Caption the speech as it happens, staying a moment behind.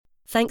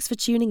Thanks for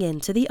tuning in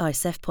to the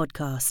ICEF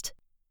podcast.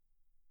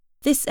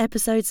 This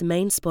episode's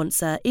main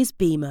sponsor is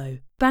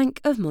BMO,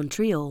 Bank of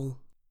Montreal.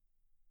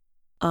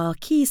 Our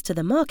Keys to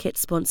the Market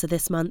sponsor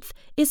this month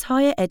is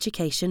Higher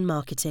Education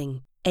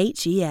Marketing,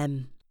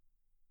 HEM.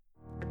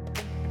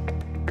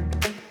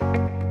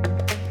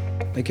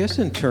 I guess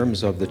in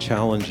terms of the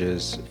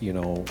challenges,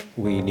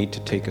 we need to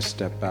take a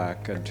step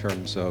back in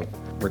terms of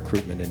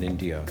recruitment in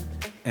India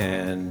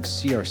and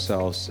see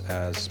ourselves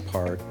as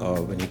part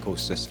of an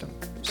ecosystem.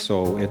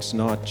 So it's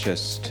not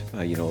just,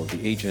 the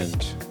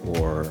agent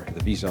or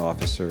the visa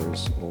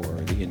officers or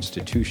the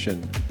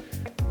institution,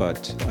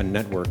 but a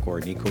network or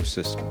an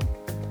ecosystem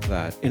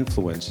that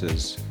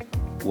influences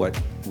what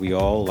we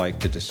all like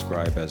to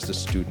describe as the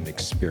student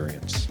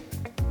experience.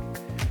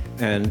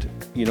 And,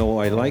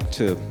 I like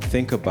to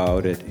think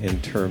about it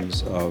in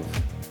terms of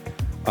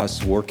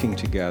us working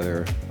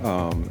together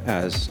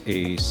as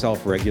a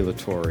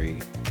self-regulatory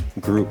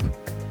group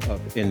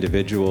of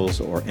individuals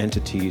or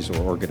entities or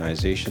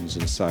organizations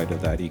inside of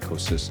that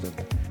ecosystem.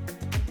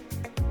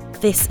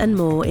 This and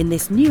more in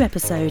this new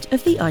episode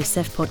of the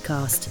ICEF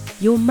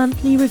podcast, your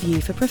monthly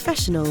review for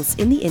professionals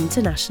in the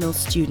international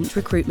student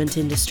recruitment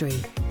industry.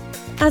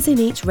 As in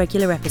each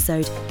regular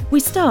episode, we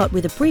start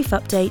with a brief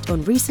update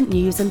on recent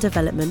news and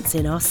developments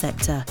in our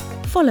sector,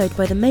 followed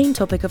by the main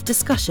topic of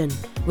discussion,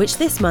 which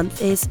this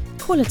month is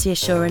quality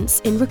assurance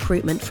in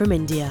recruitment from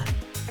India.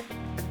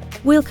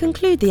 We'll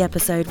conclude the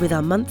episode with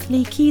our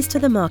monthly Keys to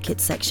the Market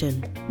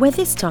section, where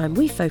this time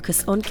we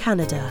focus on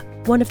Canada,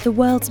 one of the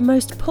world's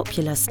most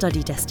popular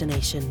study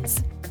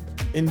destinations.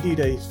 Indeed,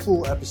 a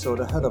full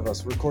episode ahead of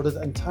us, recorded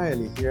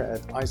entirely here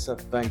at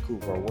ICEF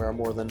Vancouver, where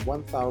more than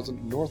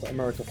 1,000 North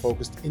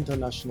America-focused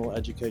international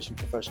education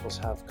professionals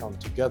have come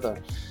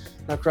together.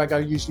 Now, Craig, I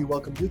usually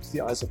welcome you to the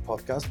ICEF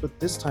podcast, but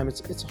this time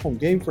it's a home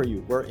game for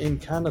you. We're in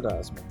Canada,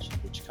 as mentioned,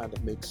 which kind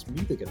of makes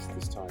me biggest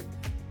this time.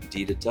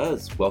 Indeed it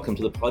does. Welcome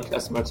to the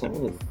podcast, Martin,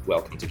 and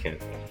welcome to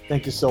Canada.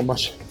 Thank you so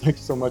much. Thank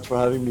you so much for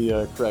having me,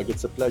 Craig.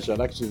 It's a pleasure,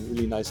 and actually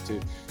really nice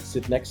to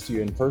sit next to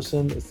you in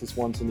person. It's this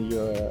once in a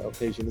year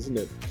occasion, isn't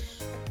it?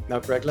 Now,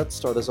 Greg, let's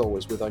start as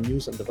always with our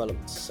news and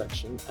developments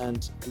section,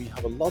 and we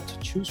have a lot to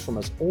choose from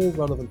as all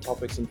relevant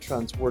topics and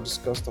trends were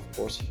discussed, of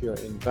course, here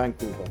in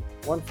Vancouver.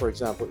 One, for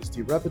example, is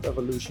the rapid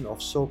evolution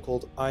of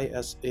so-called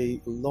ISA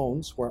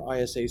loans, where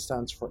ISA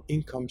stands for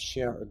Income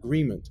Share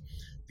Agreement,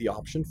 the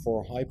option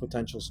for high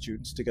potential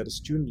students to get a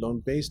student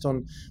loan based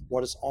on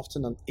what is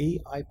often an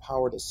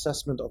AI-powered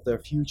assessment of their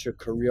future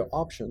career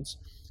options,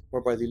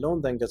 whereby the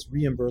loan then gets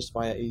reimbursed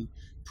via a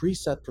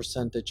preset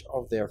percentage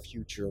of their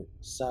future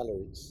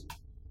salaries.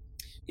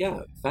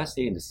 Yeah,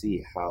 fascinating to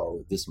see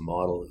how this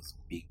model is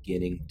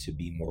beginning to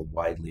be more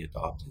widely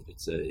adopted.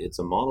 It's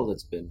a model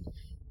that's been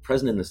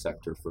present in the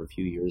sector for a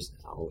few years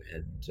now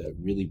and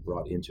really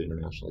brought into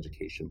international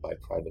education by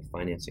private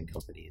financing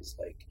companies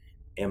like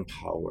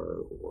Empower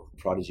or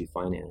Prodigy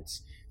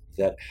Finance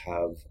that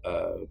have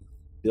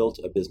built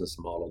a business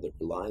model that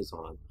relies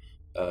on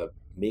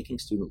making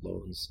student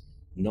loans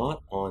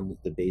not on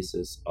the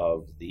basis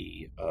of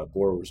the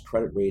borrower's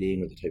credit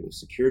rating or the type of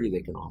security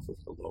they can offer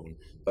for the loan,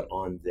 but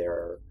on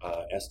their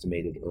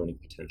estimated earning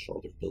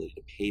potential, their ability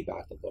to pay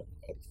back the loan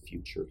out of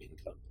future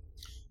income.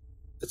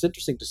 It's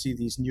interesting to see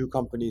these new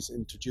companies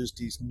introduce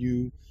these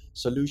new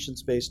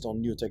solutions based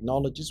on new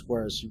technologies,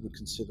 whereas you would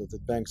consider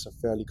that banks are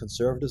fairly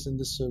conservative in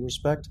this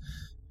respect.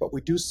 But we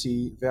do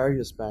see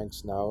various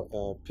banks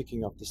now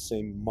picking up the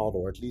same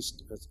model, or at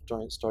least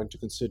starting to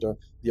consider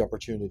the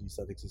opportunities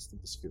that exist in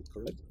this field,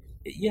 correct?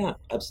 Yeah,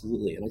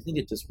 absolutely. And I think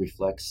it just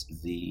reflects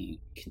the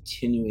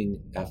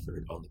continuing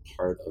effort on the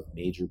part of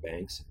major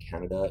banks in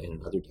Canada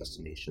and in other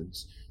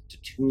destinations to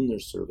tune their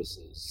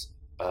services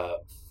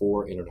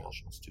for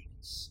international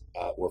students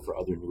or for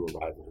other new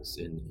arrivals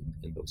in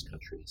those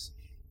countries.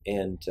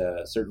 And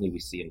certainly we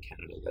see in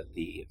Canada that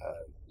the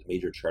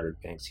major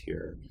chartered banks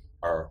here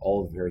are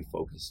all very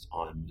focused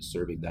on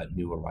serving that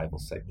new arrival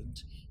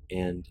segment.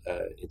 And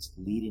it's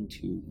leading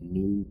to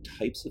new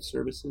types of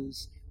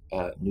services,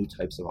 new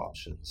types of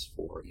options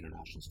for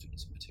international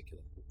students in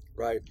particular.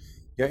 Right.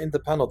 Yeah, in the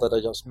panel that I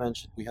just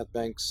mentioned, we had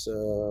banks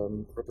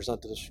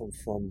representatives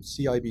from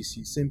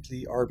CIBC,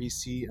 Simply,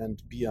 RBC,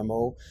 and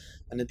BMO.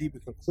 And indeed, we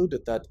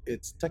concluded that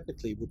it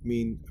technically would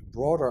mean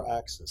broader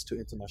access to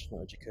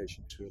international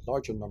education to a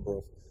larger number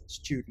of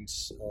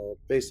students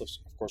based,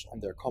 of course, on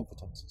their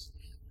competences.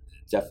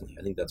 Definitely.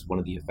 I think that's one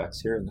of the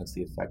effects here, and that's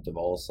the effect of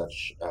all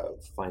such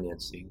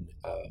financing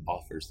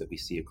offers that we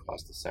see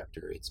across the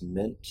sector. It's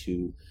meant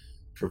to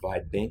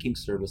provide banking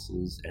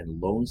services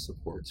and loan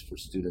supports for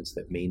students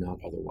that may not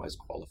otherwise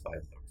qualify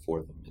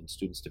for them. And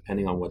students,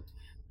 depending on what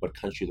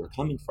country they're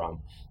coming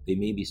from, they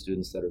may be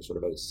students that are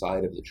sort of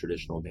outside of the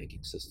traditional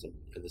banking system.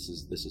 And this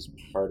is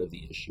part of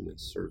the issue in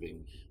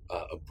serving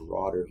a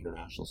broader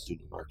international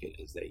student market,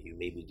 is that you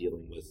may be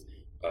dealing with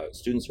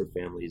students or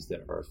families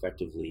that are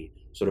effectively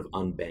sort of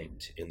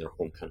unbanked in their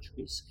home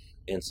countries.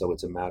 And so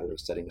it's a matter of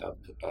setting up,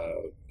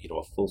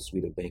 a full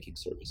suite of banking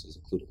services,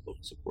 including loan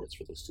supports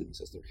for those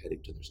students as they're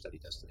heading to their study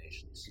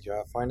destinations.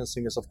 Yeah,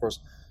 financing is, of course,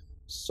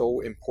 so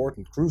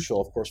important, crucial,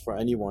 of course, for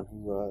anyone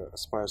who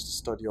aspires to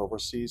study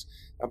overseas.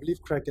 I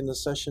believe, Craig, in the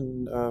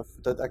session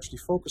that actually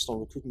focused on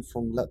recruitment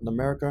from Latin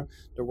America,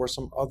 there were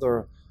some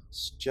other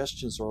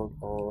suggestions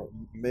or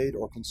made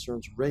or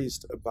concerns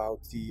raised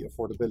about the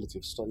affordability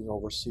of studying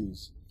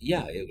overseas.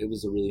 Yeah, it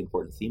was a really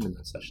important theme in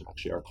that session.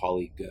 Actually, our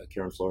colleague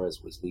Karen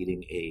Flores was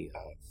leading a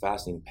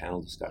fascinating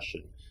panel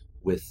discussion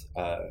with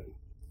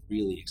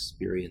really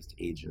experienced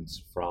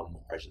agents from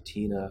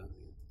Argentina,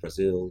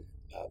 Brazil,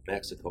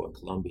 Mexico, and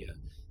Colombia.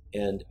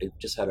 And it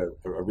just had a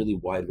really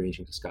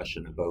wide-ranging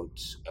discussion about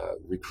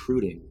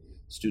recruiting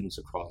students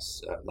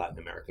across Latin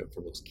America,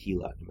 from those key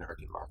Latin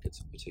American markets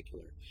in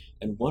particular.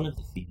 And one of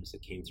the themes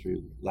that came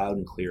through loud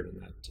and clear in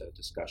that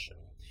discussion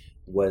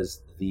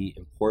was the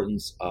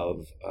importance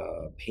of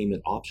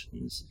payment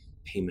options,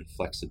 payment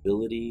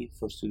flexibility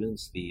for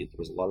students. There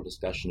was a lot of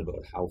discussion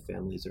about how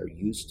families are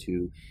used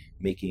to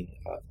making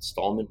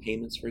installment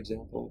payments, for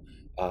example,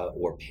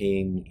 or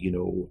paying,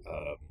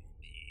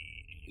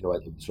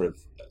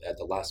 at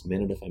the last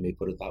minute, if I may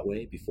put it that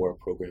way, before a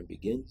program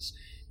begins.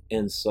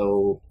 And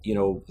so,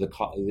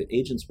 the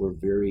agents were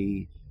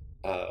very,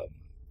 I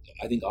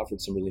think,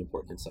 offered some really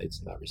important insights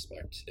in that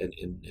respect,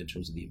 in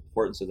terms of the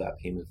importance of that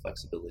payment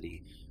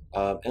flexibility,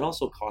 and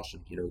also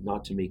caution,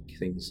 not to make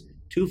things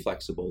too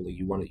flexible.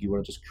 You want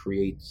to just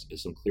create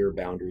some clear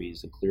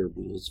boundaries and clear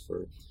rules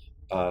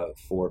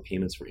for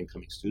payments for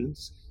incoming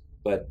students,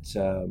 but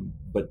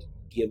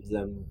give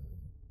them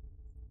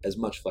as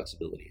much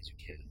flexibility as you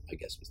can, I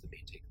guess, was the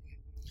main takeaway.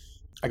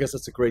 I guess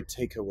that's a great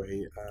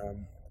takeaway,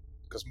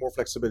 because more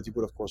flexibility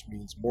would, of course,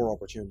 means more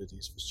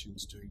opportunities for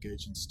students to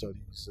engage in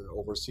studies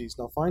overseas.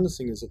 Now,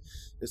 financing is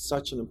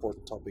such an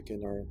important topic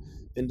in our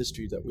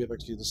industry that we have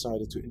actually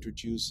decided to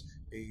introduce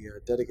a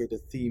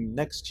dedicated theme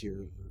next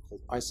year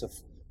called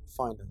ISEF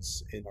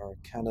Finance in our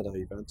Canada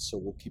event. So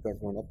we'll keep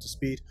everyone up to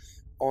speed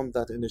on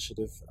that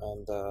initiative,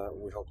 and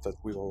we hope that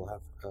we will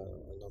have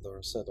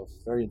another set of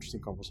very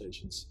interesting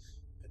conversations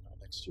in our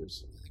next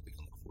years. I think we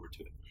can look forward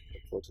to it.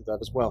 Look forward to that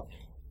as well.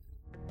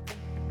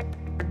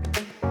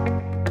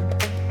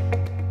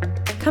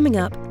 Coming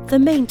up, the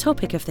main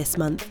topic of this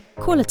month,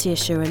 quality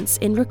assurance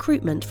in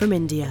recruitment from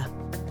India.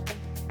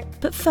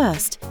 But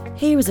first,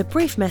 here is a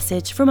brief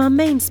message from our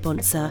main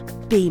sponsor,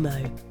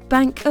 BMO,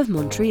 Bank of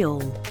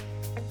Montreal.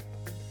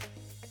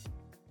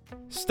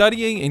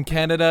 Studying in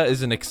Canada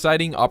is an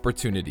exciting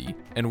opportunity,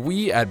 and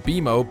we at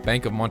BMO,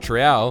 Bank of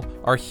Montreal,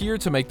 are here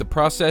to make the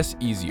process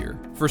easier.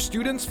 For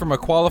students from a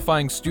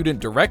qualifying student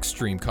direct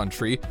stream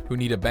country who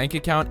need a bank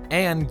account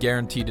and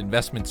guaranteed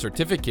investment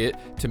certificate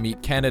to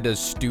meet Canada's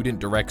student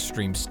direct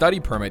stream study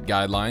permit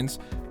guidelines,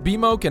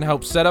 BMO can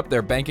help set up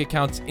their bank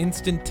accounts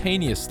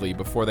instantaneously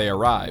before they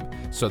arrive,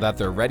 so that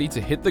they're ready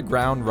to hit the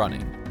ground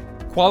running.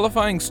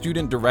 Qualifying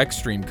student direct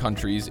stream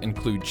countries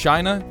include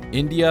China,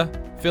 India,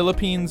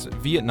 Philippines,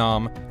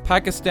 Vietnam,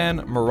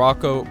 Pakistan,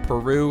 Morocco,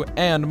 Peru,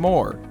 and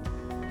more.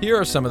 Here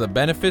are some of the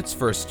benefits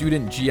for a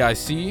student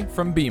GIC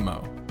from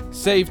BMO.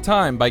 Save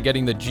time by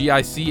getting the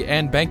GIC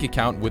and bank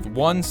account with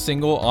one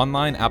single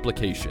online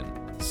application.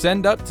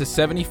 Send up to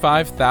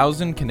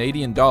 75,000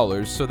 Canadian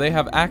dollars so they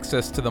have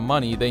access to the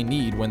money they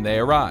need when they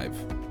arrive.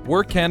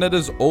 We're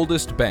Canada's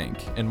oldest bank,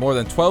 and more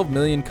than 12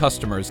 million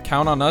customers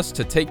count on us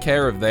to take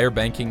care of their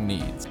banking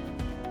needs.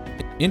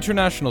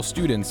 International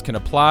students can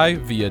apply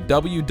via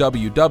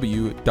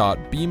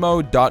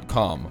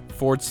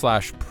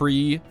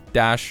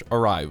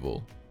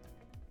www.bmo.com/pre-arrival.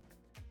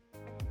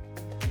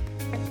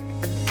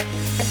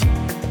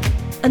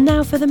 And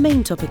now for the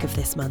main topic of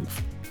this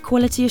month,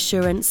 quality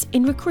assurance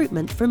in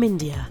recruitment from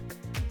India.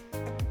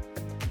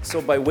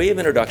 So by way of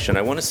introduction,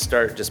 I want to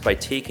start just by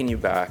taking you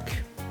back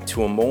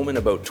to a moment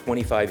about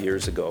 25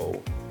 years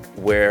ago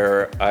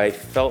where I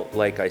felt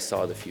like I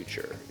saw the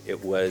future.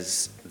 It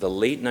was the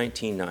late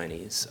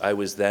 1990s. I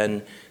was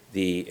then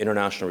the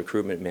international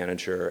recruitment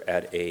manager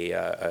at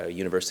a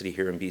university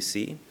here in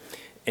BC.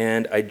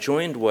 And I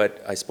joined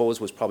what I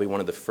suppose was probably one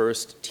of the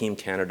first Team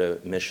Canada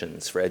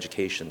missions for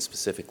education,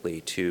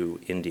 specifically to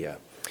India.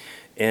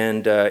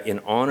 And in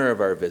honor of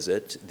our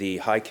visit, the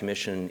High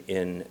Commission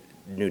in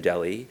New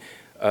Delhi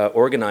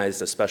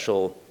organized a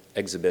special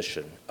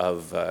exhibition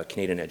of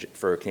Canadian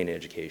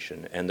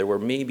education, and there were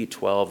maybe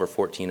 12 or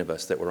 14 of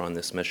us that were on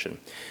this mission.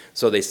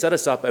 So they set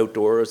us up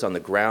outdoors on the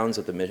grounds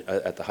at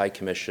the High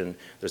Commission.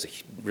 There's a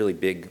really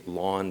big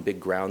lawn, big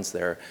grounds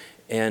there,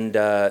 and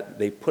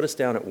they put us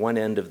down at one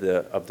end of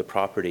the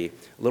property,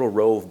 a little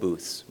row of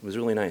booths. It was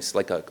really nice,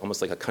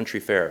 almost like a country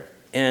fair.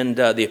 And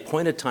the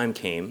appointed time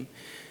came.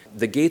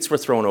 The gates were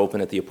thrown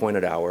open at the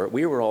appointed hour.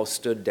 We were all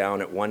stood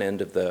down at one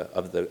end of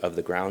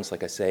the grounds,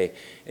 like I say.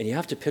 And you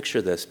have to picture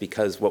this,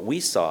 because what we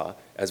saw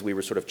as we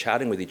were sort of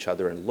chatting with each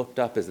other and looked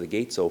up as the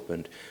gates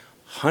opened,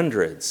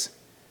 hundreds,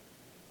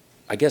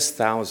 I guess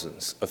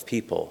thousands of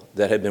people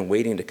that had been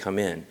waiting to come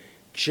in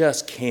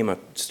just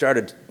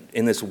started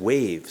in this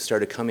wave,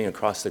 started coming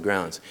across the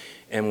grounds.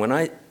 And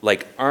when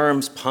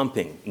arms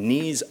pumping,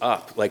 knees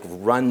up,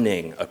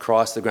 running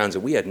across the grounds,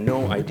 and we had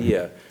no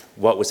idea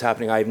what was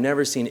happening. I've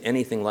never seen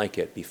anything like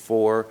it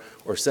before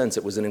or since.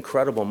 It was an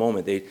incredible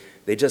moment.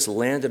 They just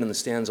landed in the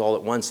stands all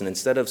at once, and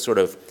instead of sort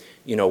of,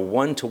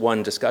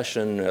 one-to-one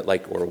discussion, or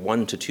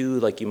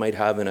 1-to-2, like you might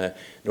have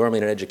normally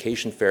in an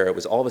education fair, it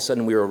was all of a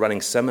sudden we were running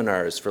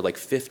seminars for like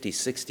 50,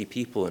 60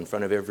 people in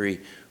front of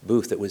every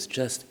booth. It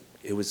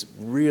was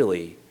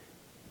really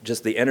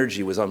just, the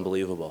energy was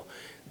unbelievable.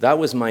 That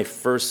was my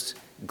first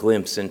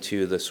glimpse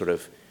into the sort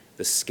of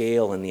the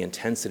scale and the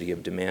intensity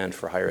of demand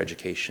for higher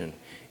education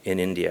in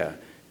India.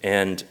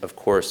 And of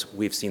course,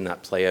 we've seen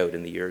that play out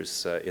in the years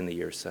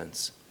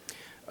since.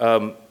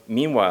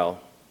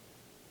 Meanwhile,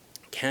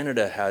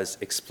 Canada has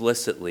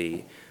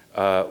explicitly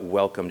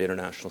welcomed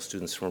international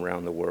students from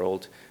around the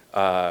world.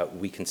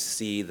 We can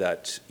see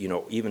that,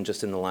 even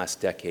just in the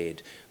last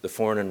decade, the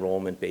foreign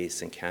enrollment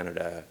base in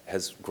Canada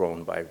has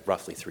grown by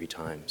roughly 3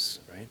 times,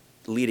 right?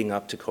 Leading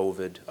up to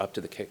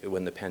COVID,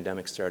 when the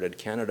pandemic started,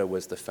 Canada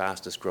was the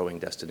fastest growing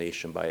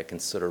destination by a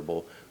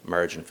considerable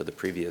margin for the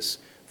previous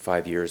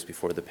 5 years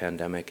before the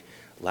pandemic.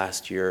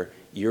 Last year,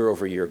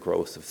 year-over-year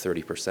growth of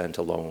 30%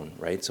 alone,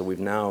 right? So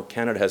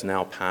Canada has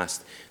now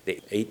passed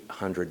the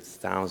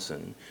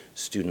 800,000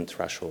 student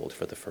threshold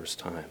for the first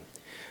time.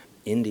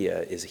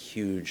 India is a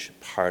huge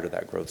part of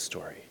that growth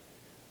story,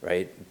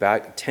 right?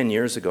 Back 10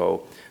 years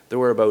ago, there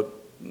were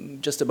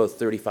just about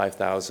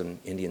 35,000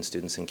 Indian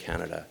students in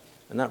Canada,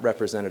 and that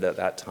represented at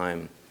that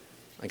time,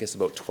 I guess,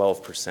 about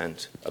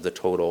 12% of the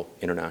total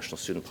international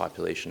student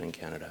population in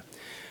Canada.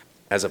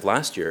 As of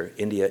last year,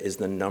 India is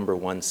the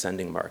 #1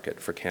 sending market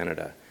for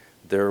Canada.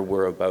 There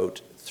were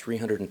about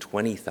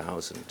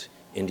 320,000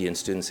 Indian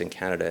students in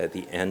Canada at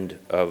the end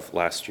of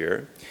last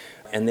year,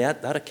 and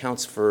that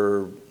accounts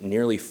for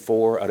nearly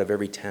 4 out of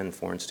every 10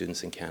 foreign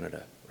students in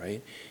Canada,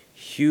 right?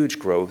 Huge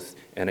growth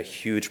and a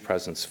huge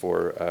presence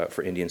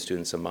for Indian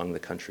students among the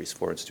country's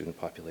foreign student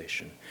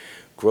population.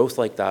 Growth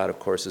like that, of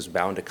course, is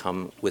bound to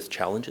come with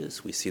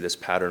challenges. We see this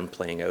pattern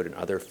playing out in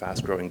other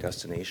fast-growing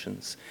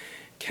destinations.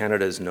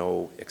 Canada is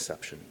no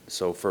exception.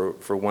 So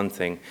for one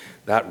thing,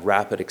 that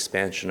rapid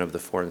expansion of the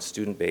foreign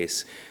student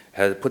base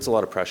puts a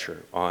lot of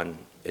pressure on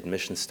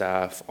admission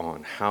staff,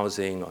 on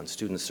housing, on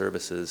student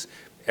services,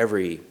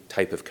 every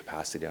type of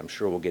capacity. I'm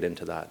sure we'll get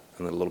into that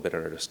in a little bit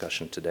in our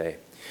discussion today.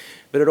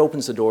 But it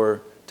opens the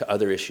door to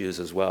other issues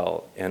as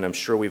well. And I'm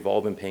sure we've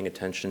all been paying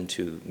attention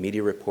to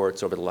media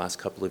reports over the last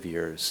couple of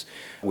years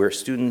where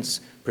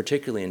students,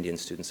 particularly Indian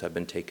students, have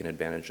been taken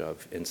advantage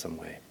of in some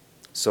way.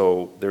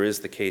 So there is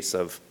the case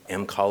of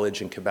M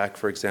College in Quebec,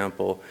 for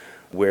example,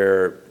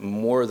 where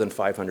more than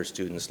 500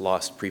 students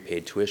lost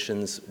prepaid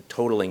tuitions,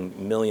 totaling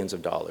millions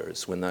of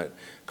dollars when that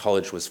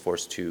college was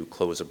forced to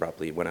close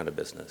abruptly, went out of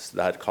business.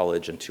 That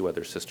college and 2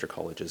 other sister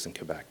colleges in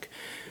Quebec.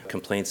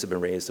 Complaints have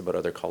been raised about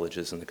other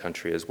colleges in the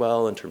country as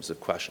well in terms of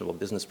questionable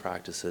business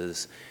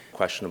practices,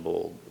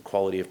 questionable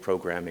quality of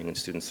programming and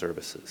student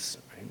services.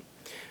 Right?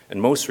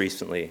 And most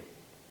recently,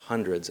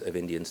 hundreds of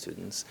Indian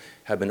students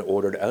have been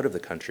ordered out of the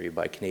country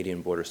by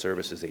Canadian Border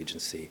Services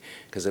Agency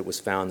because it was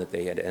found that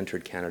they had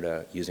entered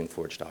Canada using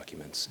forged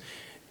documents.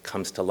 It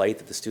comes to light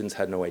that the students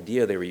had no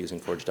idea they were using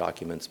forged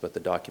documents, but the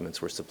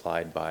documents were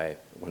supplied by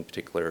one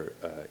particular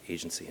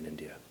agency in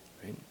India.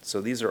 Right?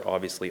 So these are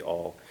obviously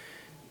all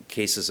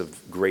cases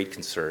of great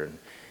concern.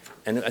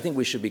 And I think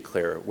we should be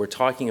clear. We're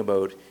talking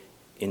about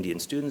Indian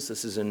students.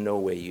 This is in no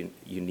way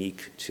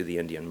unique to the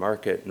Indian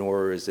market,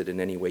 nor is it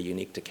in any way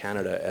unique to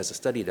Canada as a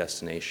study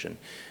destination.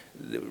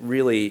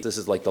 Really, this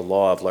is like the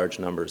law of large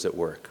numbers at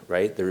work,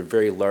 right? There are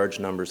very large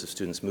numbers of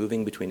students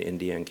moving between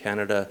India and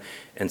Canada,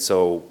 and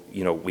so,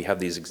 we have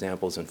these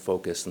examples in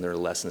focus, and there are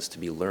lessons to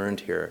be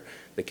learned here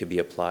that could be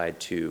applied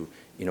to,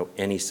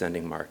 any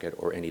sending market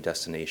or any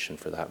destination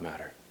for that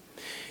matter.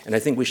 And I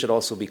think we should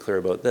also be clear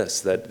about this,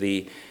 that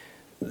the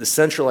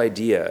central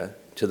idea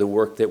to the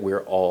work that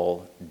we're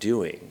all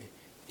doing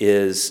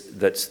is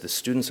that the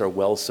students are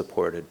well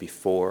supported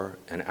before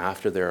and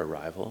after their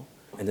arrival,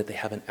 and that they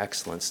have an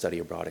excellent study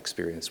abroad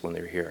experience when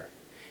they're here.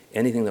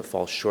 Anything that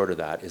falls short of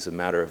that is a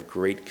matter of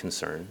great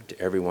concern to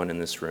everyone in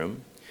this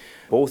room,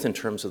 both in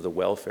terms of the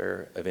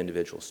welfare of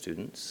individual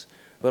students,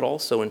 but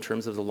also in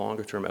terms of the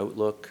longer-term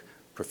outlook,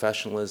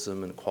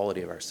 professionalism, and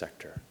quality of our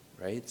sector,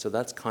 right? So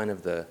that's kind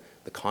of the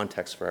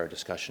context for our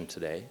discussion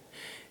today.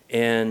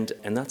 And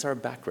that's our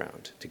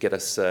background to get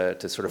us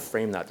to sort of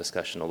frame that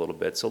discussion a little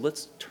bit. So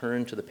let's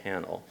turn to the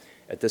panel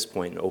at this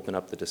point and open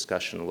up the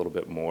discussion a little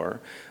bit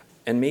more.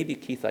 And maybe,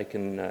 Keith, I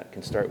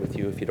can start with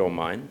you if you don't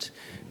mind.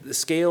 The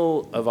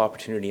scale of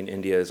opportunity in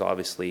India is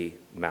obviously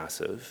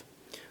massive,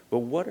 but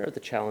what are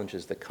the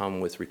challenges that come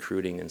with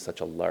recruiting in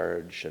such a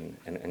large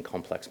and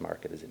complex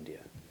market as India?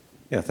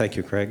 Yeah, thank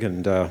you, Craig,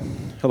 and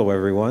hello,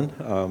 everyone.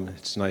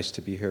 It's nice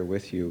to be here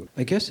with you.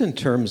 I guess in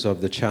terms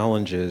of the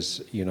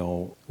challenges,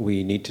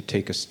 we need to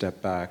take a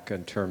step back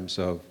in terms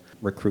of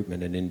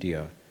recruitment in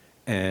India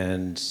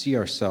and see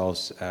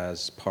ourselves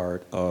as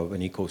part of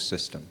an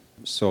ecosystem.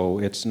 So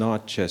it's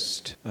not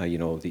just,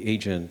 the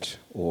agent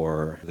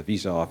or the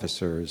visa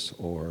officers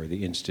or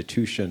the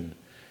institution,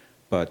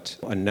 but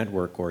a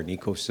network or an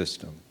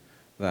ecosystem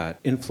that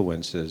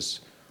influences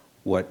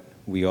what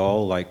we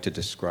all like to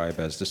describe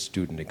as the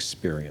student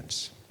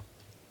experience.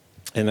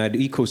 And that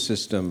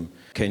ecosystem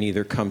can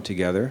either come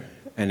together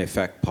and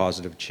effect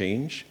positive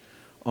change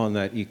on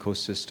that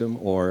ecosystem,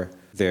 or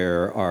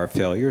there are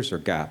failures or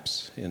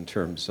gaps in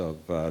terms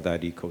of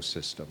that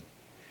ecosystem.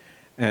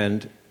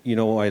 And,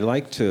 I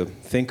like to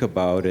think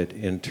about it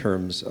in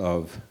terms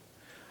of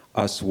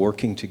us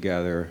working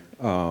together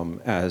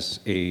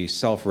as a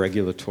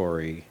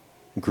self-regulatory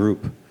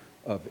group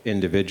of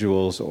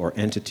individuals or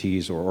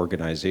entities or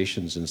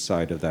organizations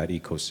inside of that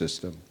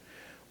ecosystem,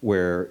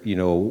 where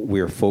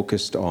we're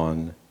focused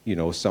on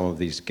some of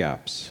these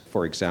gaps.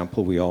 For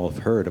example, we all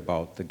have heard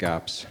about the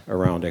gaps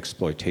around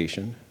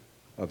exploitation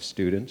of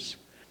students,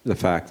 the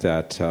fact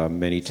that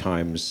many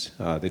times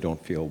they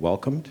don't feel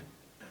welcomed.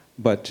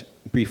 But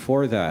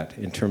before that,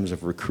 in terms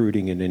of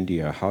recruiting in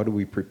India, how do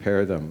we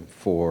prepare them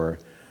for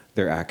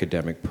their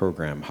academic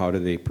program? How do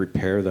they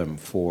prepare them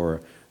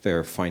for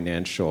their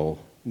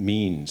financial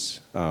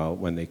means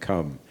when they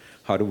come?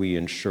 How do we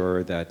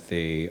ensure that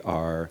they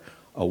are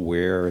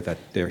aware that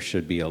there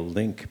should be a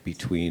link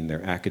between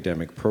their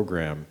academic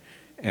program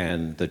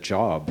and the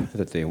job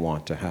that they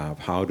want to have?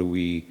 How do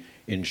we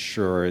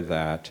ensure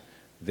that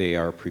they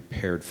are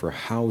prepared for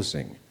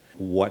housing?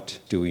 What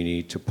do we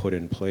need to put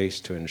in place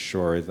to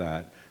ensure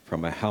that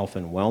from a health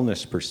and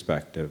wellness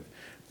perspective,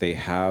 they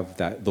have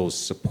those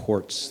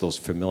supports, those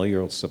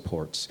familial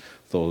supports,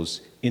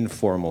 those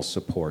informal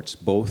supports,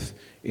 both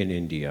in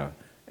India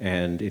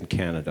and in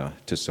Canada,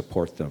 to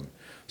support them?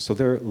 So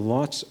there are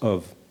lots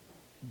of,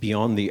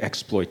 beyond the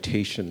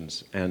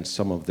exploitations and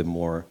some of the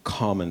more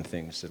common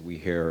things that we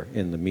hear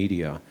in the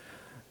media,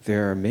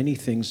 there are many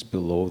things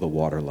below the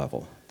water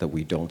level that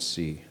we don't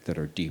see that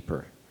are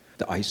deeper.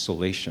 The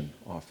isolation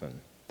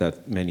often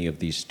that many of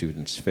these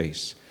students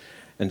face.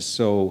 And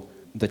so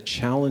the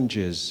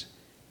challenges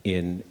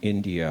in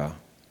India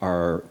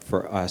are,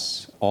 for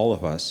us, all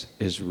of us,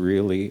 is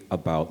really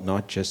about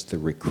not just the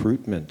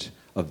recruitment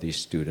of these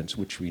students,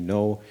 which we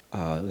know,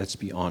 let's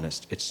be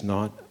honest, it's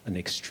not an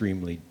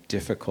extremely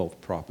difficult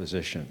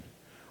proposition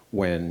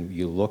when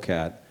you look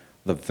at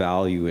the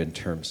value in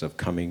terms of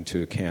coming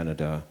to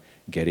Canada,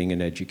 getting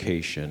an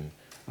education,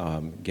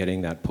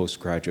 getting that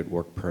postgraduate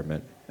work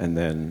permit, and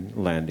then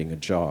landing a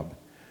job.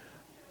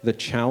 The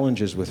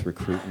challenges with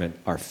recruitment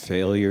are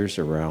failures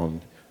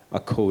around a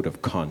code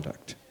of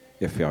conduct,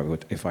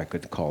 if I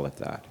could call it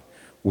that.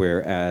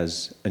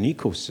 Whereas an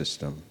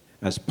ecosystem,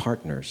 as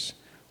partners,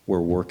 we're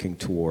working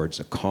towards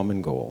a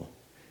common goal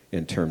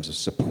in terms of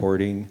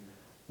supporting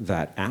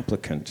that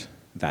applicant,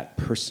 that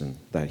person,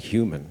 that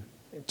human,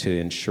 to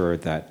ensure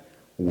that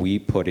we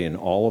put in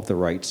all of the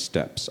right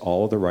steps,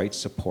 all of the right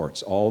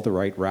supports, all of the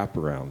right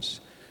wraparounds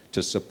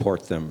to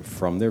support them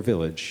from their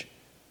village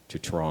to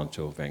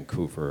Toronto,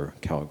 Vancouver,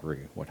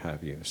 Calgary, what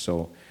have you.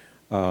 So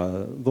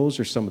those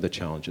are some of the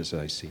challenges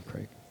that I see,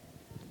 Craig.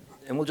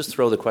 And we'll just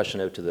throw the question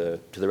out to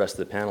the rest of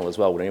the panel as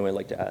well. Would anyone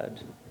like to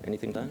add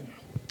anything to that?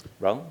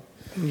 Raul?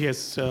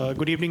 Yes,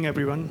 good evening,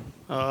 everyone.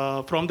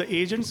 From the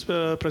agent's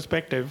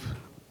perspective,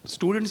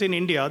 students in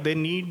India, they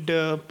need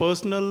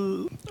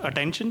personal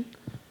attention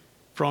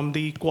from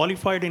the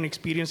qualified and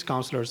experienced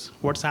counselors.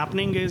 What's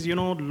happening is, a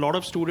lot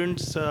of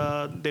students,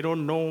 they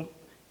don't know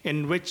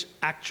in which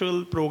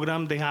actual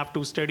program they have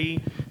to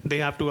study, they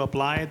have to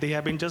apply. They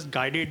have been just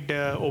guided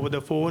over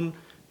the phone.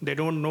 They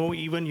don't know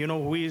even,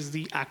 who is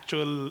the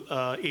actual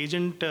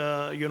agent,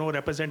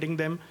 representing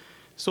them.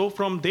 So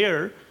from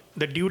there,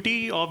 the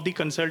duty of the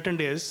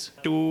consultant is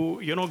to,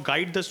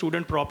 guide the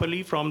student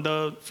properly from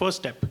the first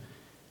step.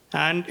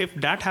 And if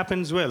that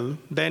happens well,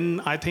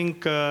 then I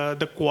think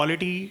the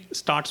quality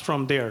starts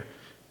from there.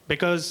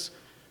 Because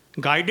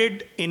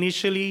guided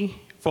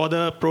initially for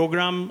the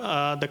program,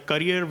 the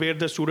career where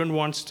the student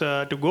wants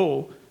to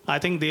go, I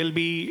think they'll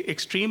be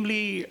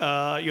extremely,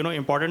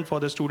 important for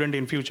the student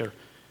in future.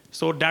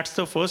 So that's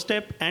the first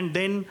step. And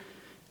then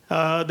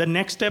the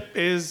next step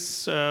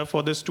is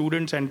for the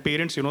students and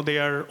parents. They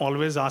are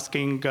always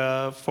asking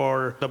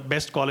for the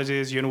best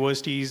colleges,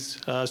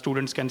 universities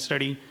students can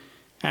study.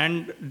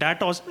 And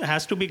that also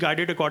has to be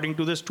guided according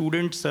to the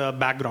student's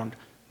background.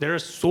 There are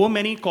so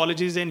many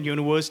colleges and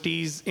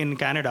universities in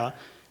Canada.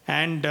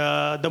 And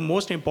the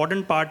most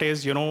important part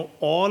is,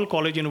 all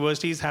college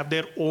universities have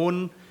their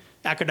own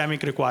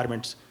academic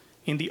requirements.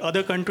 In the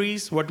other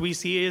countries, what we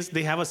see is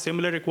they have a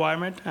similar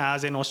requirement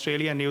as in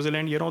Australia and New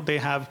Zealand. They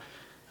have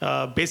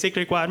basic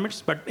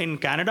requirements. But in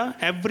Canada,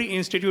 every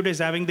institute is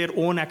having their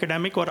own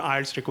academic or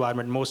IELTS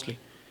requirement mostly.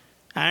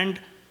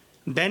 And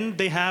then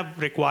they have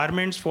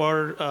requirements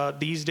for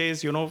these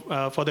days,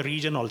 for the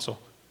region also.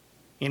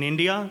 In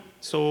India,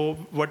 so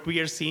what we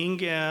are seeing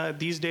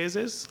these days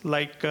is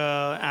like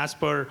as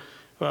per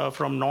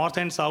from north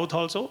and south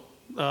also,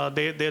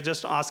 they're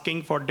just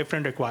asking for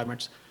different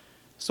requirements.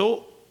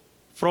 So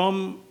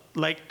from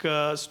like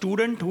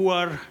student who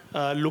are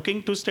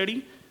looking to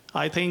study,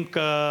 I think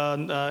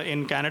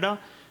in Canada,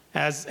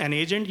 as an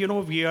agent,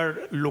 we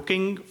are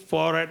looking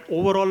for an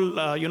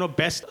overall,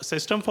 best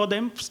system for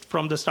them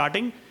from the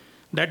starting,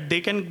 that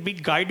they can be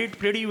guided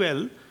pretty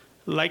well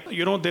Like,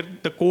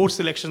 the course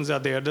selections are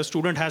there. The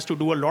student has to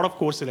do a lot of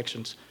course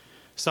selections.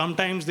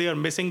 Sometimes they are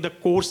missing the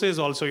courses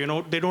also,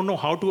 they don't know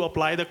how to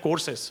apply the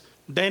courses.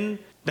 Then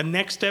the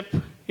next step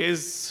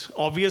is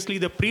obviously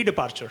the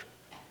pre-departure.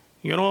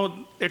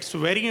 It's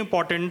very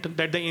important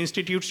that the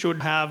institute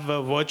should have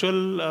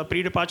virtual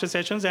pre-departure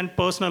sessions and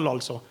personal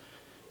also.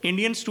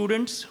 Indian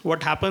students,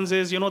 what happens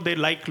is, they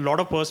like a lot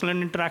of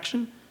personal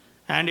interaction.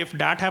 And if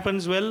that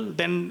happens well,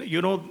 then,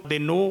 they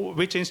know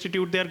which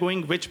institute they're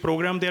going, which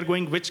program they're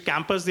going, which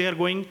campus they are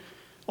going.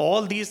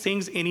 All these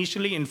things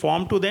initially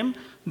informed to them,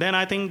 then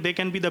I think they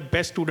can be the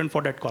best student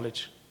for that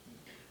college.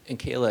 And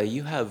Kayla,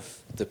 you have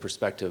the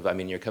perspective,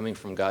 you're coming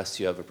from Gus,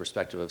 you have a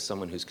perspective of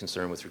someone who's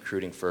concerned with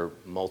recruiting for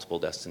multiple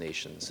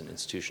destinations and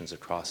institutions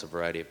across a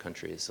variety of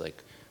countries.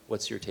 Like,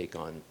 what's your take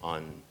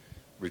on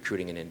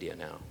recruiting in India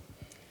now?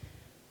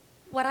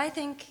 What I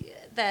think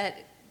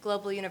that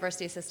global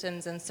university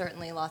systems, and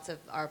certainly lots of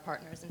our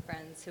partners and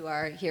friends who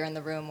are here in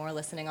the room or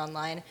listening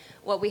online,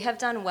 what we have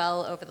done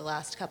well over the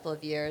last couple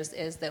of years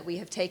is that we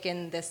have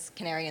taken this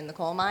canary in the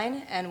coal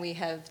mine and we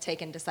have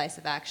taken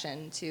decisive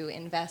action to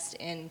invest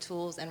in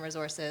tools and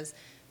resources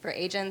for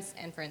agents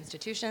and for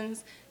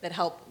institutions that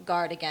help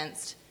guard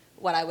against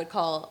what I would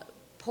call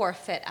poor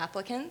fit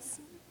applicants,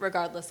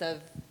 regardless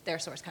of their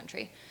source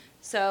country.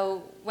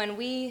 So when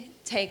we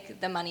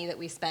take the money that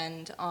we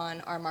spend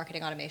on our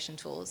marketing automation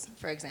tools,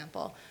 for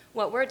example,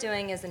 what we're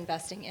doing is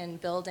investing in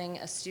building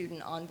a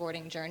student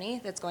onboarding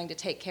journey that's going to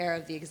take care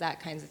of the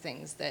exact kinds of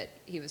things that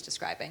he was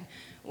describing,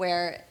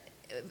 where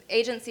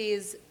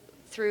agencies,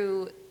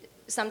 through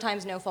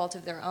sometimes no fault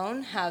of their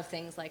own, have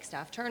things like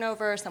staff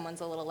turnover,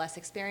 someone's a little less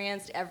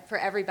experienced. For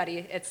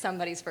everybody, it's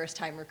somebody's first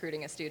time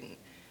recruiting a student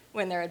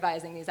when they're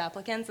advising these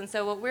applicants. And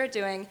so what we're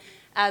doing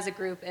as a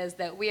group is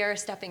that we are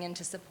stepping in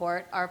to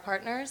support our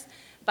partners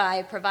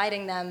by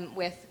providing them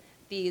with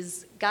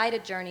these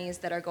guided journeys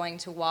that are going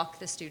to walk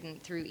the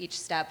student through each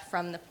step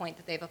from the point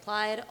that they've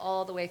applied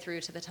all the way through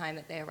to the time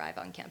that they arrive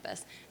on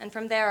campus. And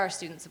from there, our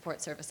student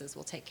support services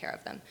will take care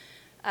of them.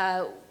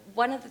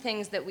 One of the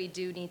things that we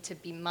do need to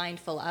be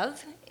mindful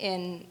of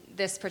in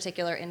this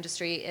particular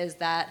industry is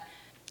that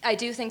I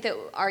do think that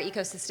our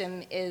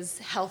ecosystem is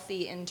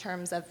healthy in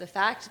terms of the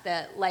fact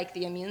that, like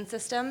the immune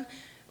system,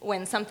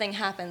 when something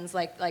happens,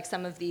 like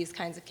some of these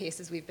kinds of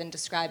cases we've been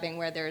describing,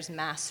 where there's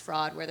mass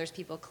fraud, where there's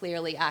people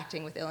clearly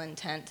acting with ill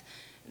intent,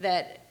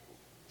 that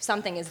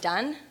something is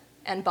done,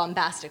 and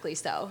bombastically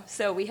so.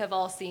 So we have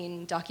all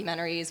seen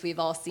documentaries, we've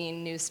all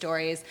seen news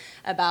stories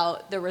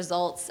about the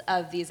results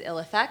of these ill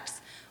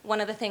effects.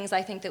 One of the things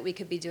I think that we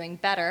could be doing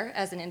better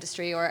as an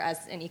industry or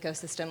as an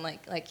ecosystem,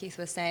 like Keith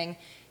was saying,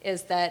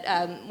 is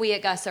that we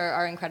at Gus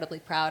are incredibly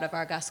proud of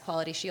our Gus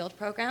Quality Shield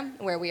program,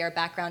 where we are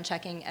background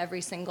checking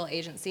every single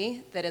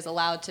agency that is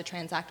allowed to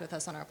transact with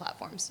us on our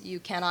platforms. You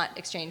cannot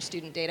exchange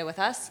student data with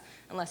us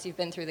unless you've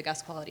been through the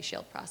Gus Quality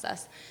Shield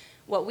process.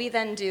 What we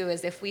then do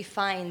is, if we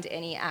find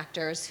any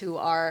actors who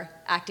are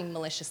acting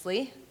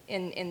maliciously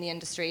in the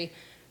industry,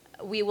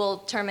 we will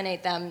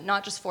terminate them,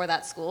 not just for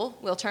that school,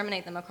 we'll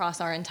terminate them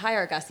across our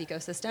entire Gus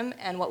ecosystem.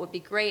 And what would be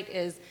great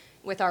is,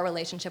 with our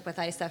relationship with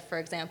ISEF, for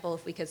example,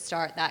 if we could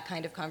start that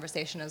kind of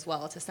conversation as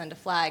well, to send a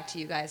flag to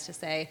you guys to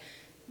say,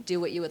 do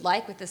what you would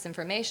like with this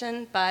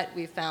information, but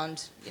we've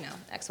found,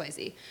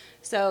 XYZ.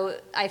 So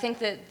I think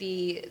that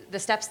the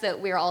steps that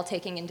we're all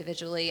taking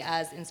individually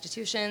as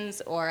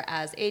institutions or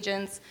as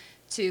agents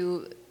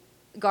to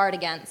guard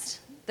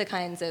against the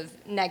kinds of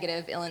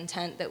negative ill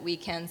intent that we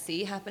can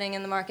see happening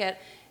in the market,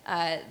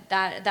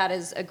 that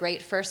is a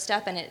great first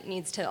step, and it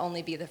needs to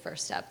only be the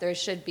first step. There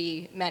should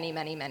be many,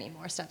 many, many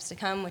more steps to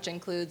come, which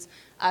includes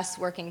us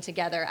working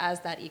together as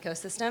that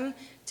ecosystem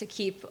to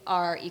keep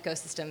our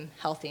ecosystem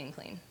healthy and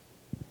clean.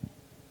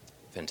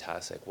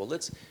 Fantastic. Well,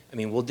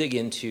 we'll dig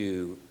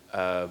into,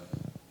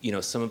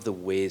 some of the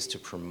ways to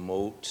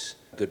promote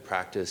good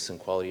practice and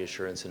quality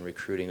assurance in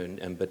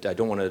recruiting, but I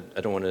don't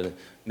want to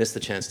miss the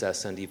chance to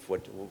ask Sandeep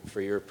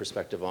for your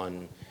perspective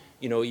on,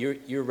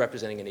 you're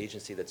representing an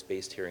agency that's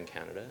based here in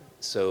Canada.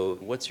 So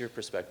what's your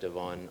perspective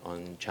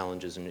on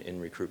challenges in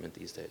recruitment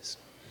these days?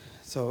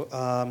 So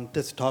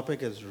this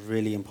topic is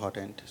really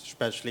important,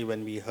 especially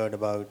when we heard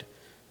about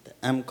the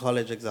M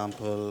College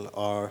example,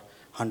 or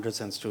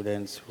hundreds of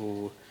students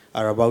who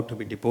are about to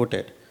be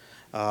deported.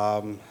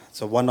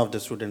 So one of the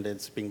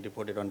students is being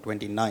deported on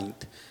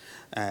 29th,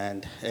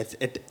 and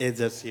it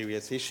is a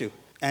serious issue.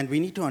 And we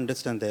need to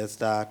understand this,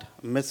 that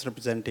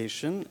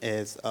misrepresentation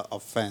is an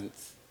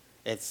offense.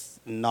 It's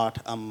not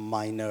a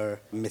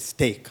minor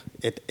mistake.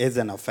 It is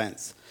an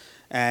offense.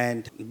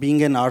 And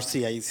being an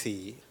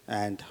RCIC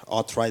and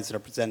authorized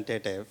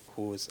representative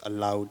who is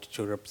allowed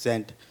to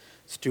represent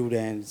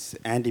students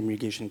and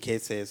immigration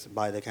cases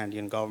by the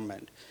Canadian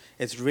government,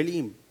 it's really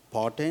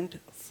important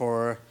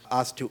for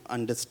us to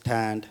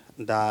understand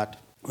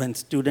that when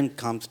student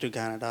comes to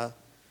Canada,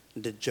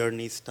 the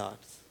journey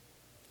starts.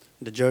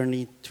 The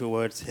journey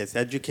towards his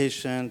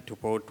education,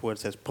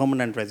 towards his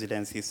permanent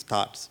residency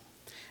starts.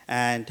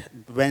 And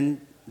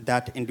when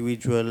that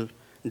individual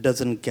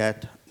doesn't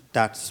get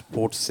that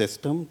support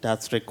system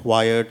that's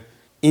required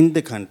in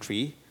the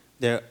country,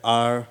 there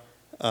are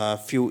a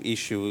few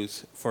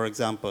issues, for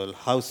example,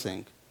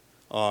 housing,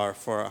 or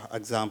for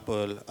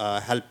example,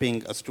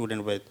 helping a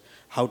student with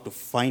how to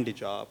find a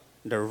job,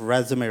 the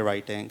resume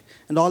writing,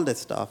 and all this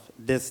stuff.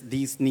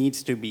 These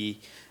needs to be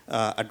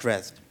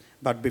addressed.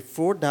 But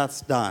before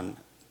that's done,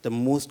 the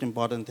most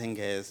important thing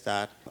is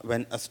that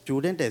when a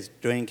student is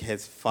doing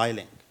his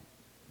filing,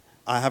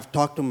 I have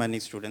talked to many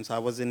students. I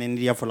was in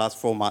India for the last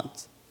 4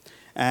 months.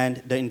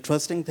 And the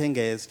interesting thing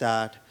is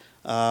that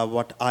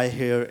what I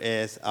hear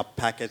is a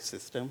package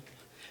system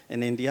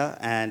in India,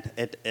 and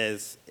it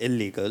is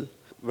illegal.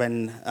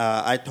 When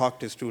I talk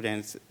to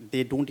students,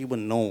 they don't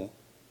even know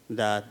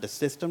that the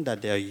system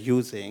that they are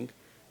using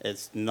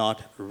is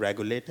not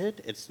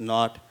regulated, it's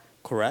not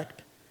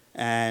correct,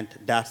 and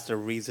that's the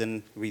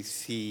reason we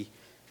see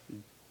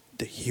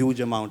the huge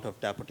amount of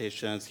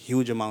deportations,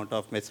 huge amount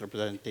of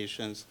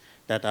misrepresentations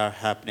that are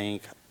happening,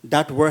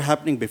 that were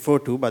happening before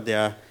too, but they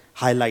are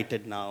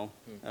highlighted now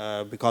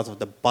because of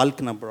the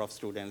bulk number of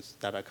students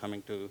that are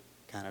coming to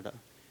Canada.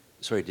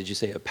 Sorry, did you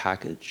say a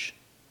package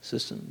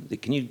system?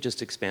 Can you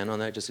just expand on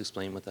that? Just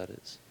explain what that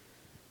is.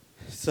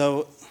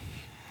 So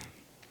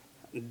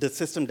the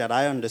system that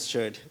I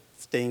understood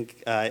staying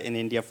in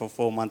India for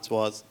 4 months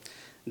was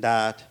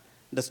that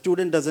the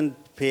student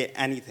doesn't pay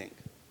anything.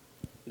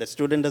 The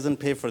student doesn't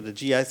pay for the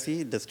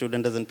GIC, the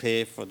student doesn't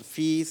pay for the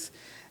fees,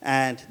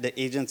 and the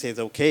agent says,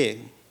 okay,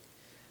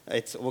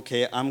 it's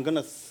okay, I'm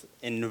gonna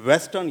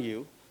invest on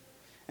you,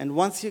 and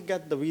once you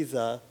get the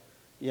visa,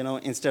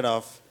 instead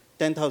of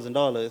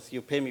 $10,000,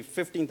 you pay me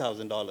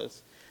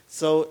 $15,000.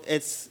 So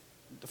it's,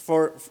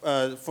 for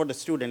the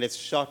student, it's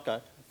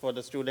shortcut. For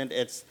the student,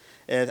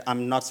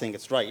 I'm not saying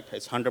it's right,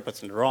 it's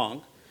 100%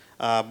 wrong,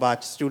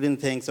 but student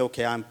thinks,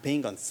 okay, I'm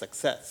paying on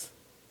success.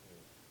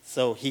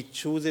 So he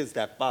chooses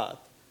that path.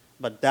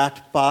 But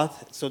that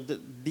path, so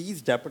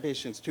these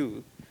deportations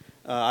too,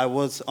 I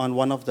was on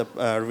one of the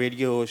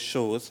radio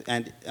shows,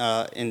 and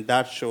in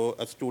that show,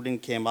 a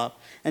student came up,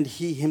 and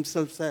he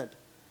himself said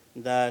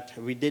that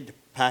we did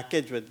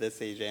package with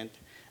this agent,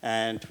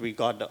 and we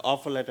got the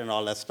offer letter and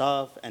all that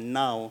stuff, and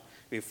now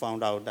we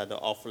found out that the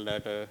offer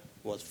letter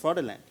was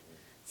fraudulent.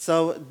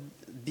 So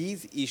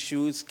these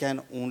issues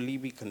can only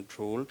be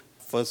controlled,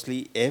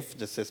 firstly, if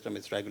the system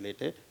is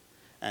regulated,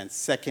 and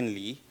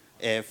secondly,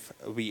 if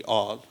we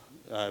all,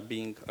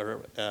 being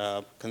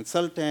a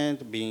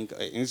consultant, being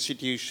an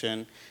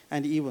institution,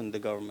 and even the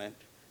government,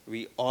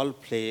 we all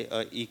play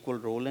an equal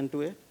role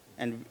into it.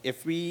 And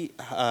if we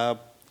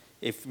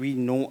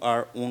know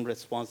our own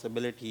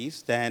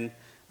responsibilities, then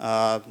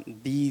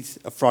these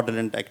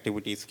fraudulent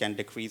activities can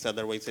decrease.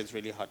 Otherwise, it's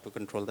really hard to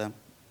control them.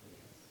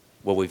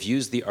 Well, we've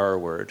used the R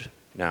word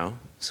now,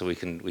 so we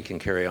can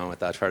carry on with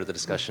that part of the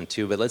discussion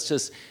too. But let's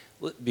just,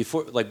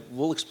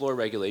 we'll explore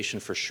regulation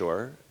for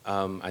sure.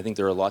 I think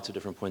there are lots of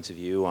different points of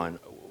view on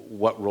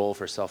what role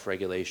for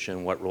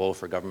self-regulation, what role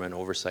for government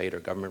oversight or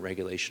government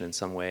regulation in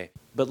some way.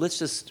 But let's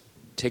just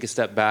take a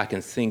step back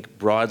and think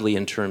broadly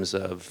in terms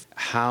of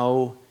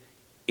how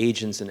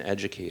agents and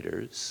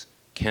educators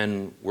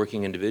can,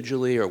 working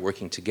individually or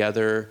working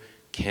together,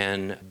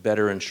 can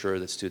better ensure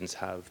that students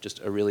have just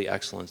a really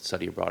excellent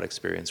study abroad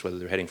experience, whether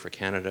they're heading for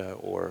Canada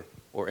or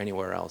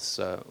anywhere else.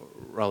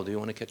 Raul, do you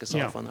want to kick us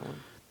off on that one?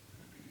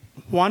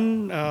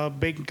 One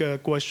big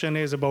question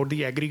is about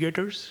the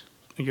aggregators,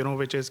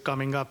 which is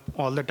coming up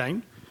all the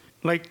time.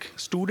 Like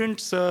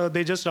students,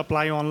 they just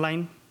apply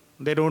online.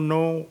 They don't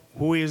know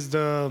who is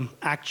the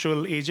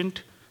actual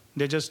agent.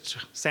 They're just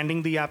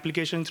sending the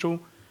application through.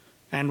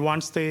 And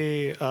once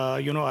they,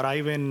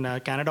 arrive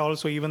in Canada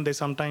also, even they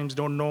sometimes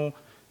don't know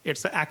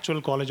it's the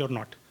actual college or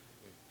not.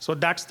 So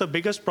that's the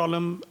biggest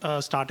problem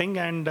starting.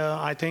 And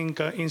I think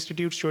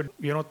institutes should,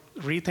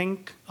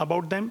 rethink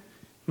about them,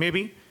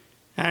 maybe.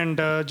 And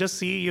just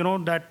see,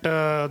 that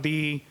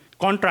the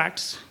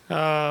contracts,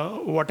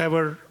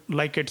 whatever,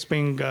 like it's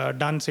being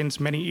done since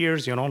many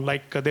years,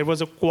 there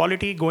was a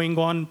quality going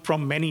on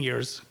from many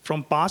years.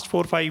 From past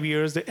 4 or 5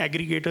 years, the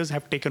aggregators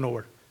have taken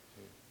over.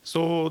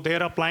 So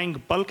they're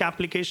applying bulk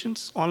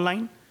applications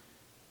online.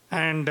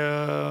 And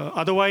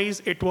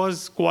otherwise, it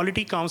was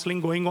quality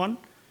counseling going on.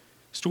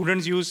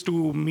 Students used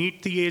to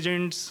meet the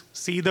agents,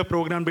 see the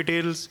program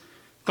details,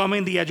 come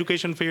in the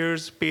education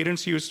fairs.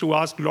 Parents used to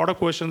ask a lot of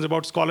questions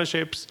about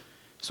scholarships.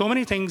 So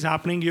many things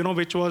happening,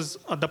 which was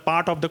the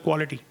part of the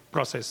quality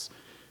process.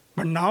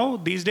 But now,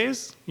 these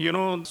days,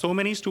 so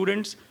many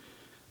students,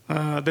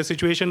 the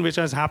situation which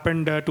has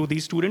happened to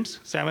these students,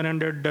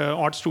 700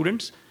 odd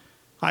students,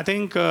 I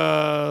think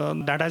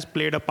that has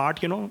played a part,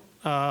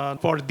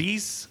 for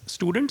these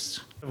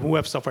students who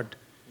have suffered.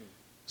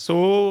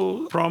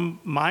 So from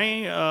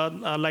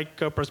my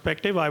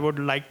perspective, I would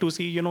like to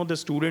see, the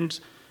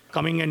students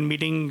coming and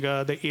meeting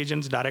the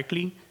agents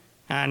directly,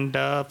 and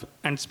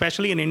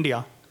especially in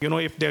India,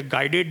 if they're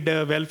guided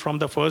well from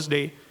the first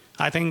day,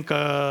 I think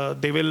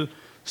they will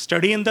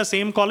study in the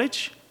same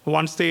college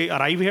once they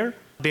arrive here.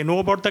 They know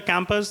about the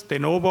campus, they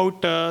know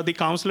about the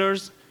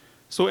counselors,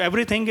 so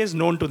everything is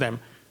known to them.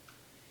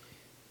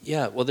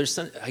 Yeah, well,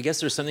 I guess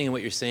there's something in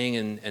what you're saying,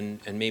 and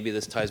maybe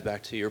this ties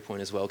back to your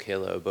point as well,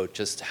 Kayla, about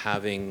just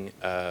having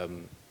a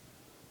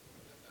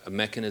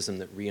mechanism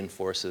that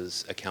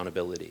reinforces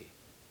accountability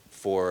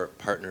for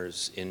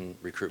partners in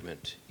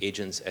recruitment,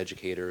 agents,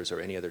 educators,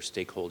 or any other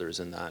stakeholders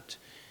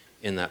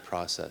in that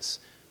process.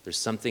 There's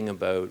something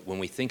about, when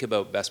we think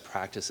about best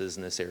practices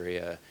in this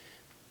area,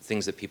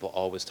 things that people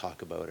always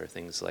talk about are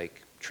things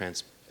like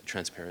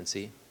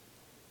transparency,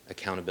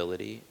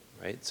 accountability,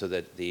 right? So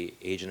that the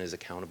agent is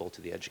accountable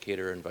to the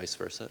educator and vice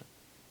versa.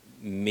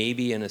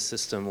 Maybe in a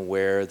system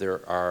where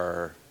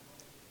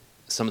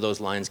some of those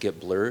lines get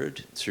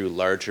blurred through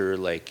larger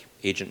like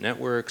agent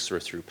networks or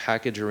through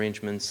package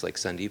arrangements like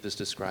Sandeep is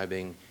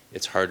describing,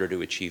 it's harder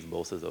to achieve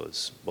both of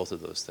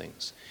those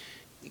things.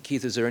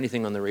 Keith, is there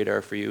anything on the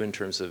radar for you in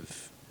terms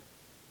of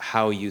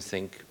how you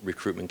think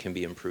recruitment can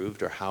be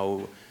improved or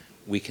how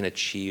we can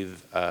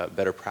achieve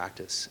better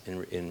practice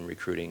in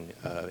recruiting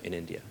in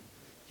India?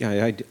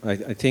 Yeah, I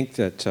think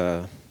that,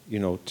 to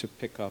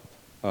pick up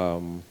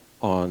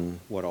on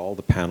what all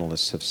the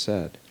panelists have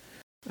said,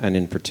 and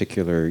in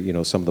particular,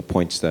 some of the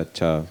points that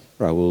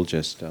Rahul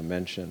just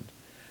mentioned,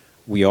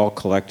 we all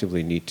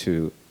collectively need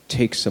to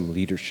take some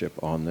leadership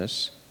on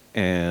this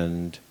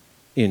and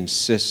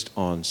insist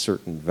on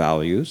certain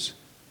values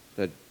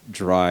that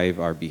drive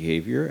our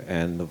behavior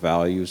and the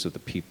values of the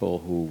people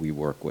who we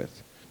work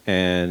with.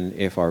 And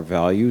if our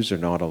values are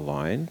not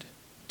aligned,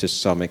 to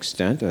some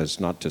extent, as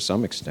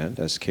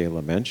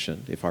Kayla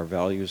mentioned, if our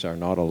values are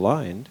not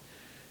aligned,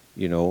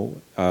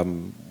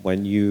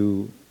 when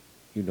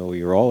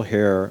you're all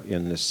here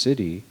in the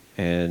city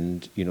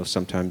and,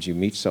 sometimes you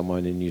meet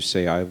someone and you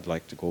say, I would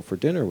like to go for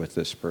dinner with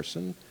this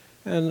person.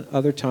 And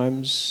other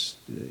times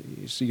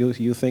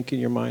you think in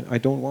your mind, I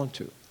don't want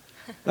to.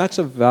 That's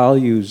a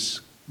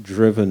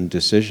values-driven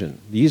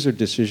decision. These are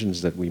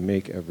decisions that we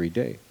make every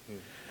day.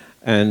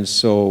 And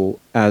so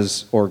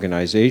as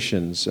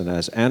organizations and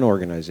as an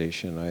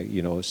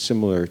organization,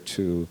 similar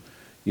to,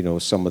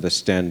 some of the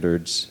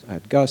standards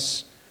at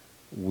GUS,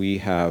 we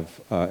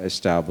have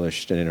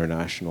established an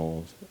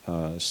international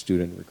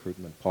student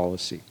recruitment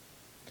policy.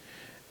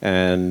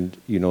 And,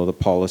 the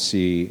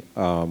policy,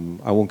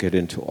 I won't get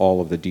into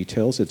all of the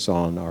details. It's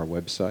on our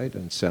website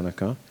in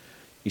Seneca.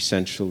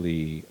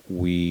 Essentially,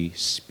 we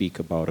speak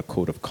about a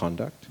code of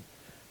conduct.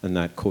 And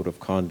that code of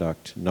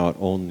conduct not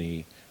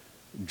only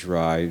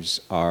drives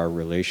our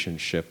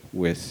relationship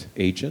with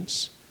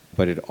agents,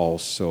 but it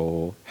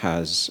also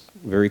has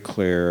very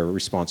clear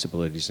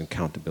responsibilities and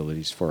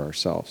accountabilities for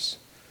ourselves.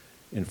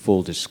 In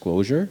full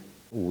disclosure,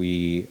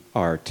 we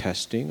are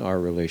testing our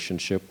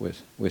relationship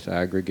with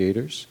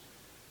aggregators.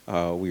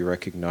 We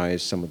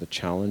recognize some of the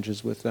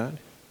challenges with that.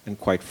 And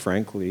quite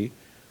frankly,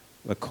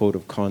 a code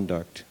of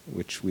conduct,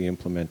 which we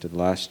implemented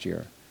last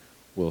year,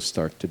 will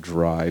start to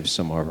drive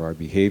some of our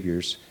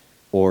behaviors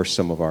or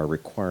some of our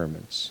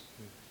requirements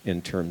in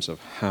terms of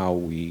how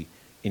we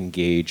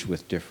engage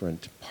with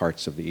different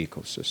parts of the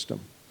ecosystem.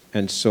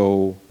 And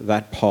so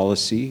that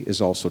policy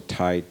is also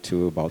tied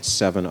to about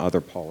 7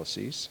 other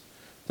policies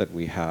that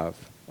we have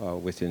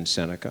within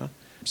Seneca.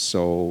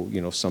 So,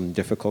 some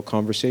difficult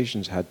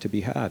conversations had to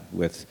be had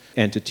with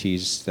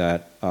entities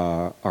that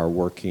are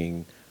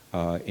working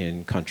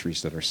in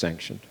countries that are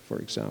sanctioned, for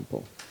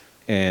example.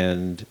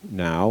 And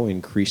now,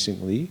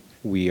 increasingly,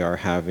 we are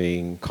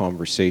having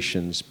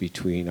conversations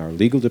between our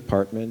legal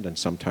department and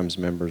sometimes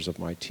members of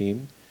my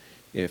team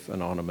if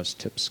anonymous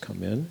tips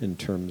come in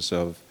terms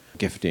of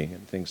gifting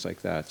and things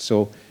like that.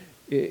 So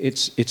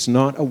it's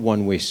not a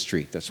one-way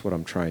street, that's what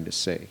I'm trying to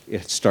say.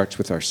 It starts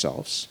with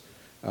ourselves.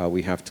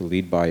 We have to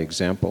lead by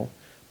example,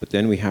 but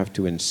then we have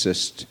to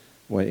insist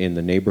in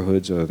the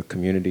neighborhoods or the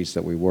communities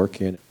that we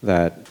work in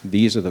that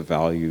these are the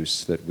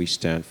values that we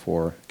stand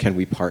for. Can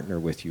we partner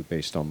with you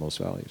based on those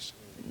values?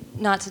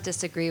 Not to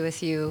disagree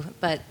with you,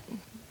 but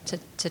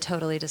to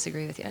totally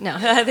disagree with you. No.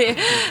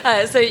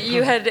 So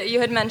you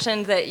had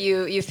mentioned that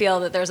you feel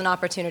that there's an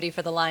opportunity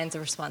for the lines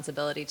of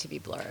responsibility to be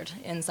blurred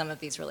in some of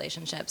these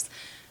relationships.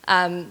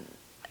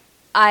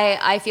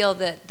 I feel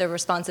that the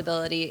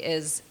responsibility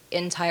is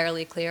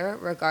entirely clear,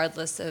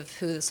 regardless of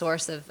who the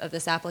source of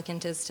this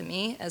applicant is to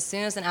me. As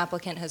soon as an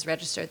applicant has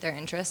registered their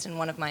interest in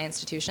one of my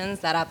institutions,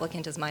 that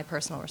applicant is my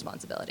personal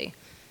responsibility.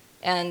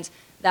 And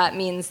that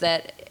means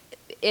that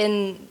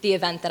in the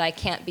event that I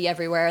can't be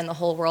everywhere in the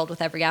whole world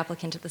with every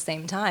applicant at the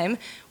same time,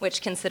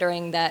 which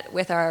considering that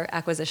with our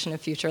acquisition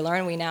of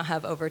FutureLearn, we now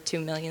have over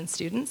 2 million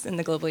students in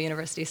the Global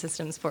University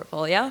Systems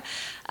portfolio,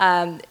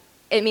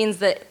 it means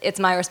that it's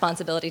my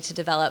responsibility to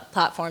develop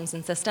platforms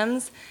and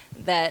systems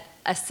that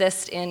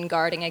assist in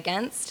guarding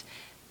against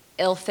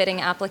ill-fitting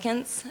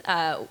applicants,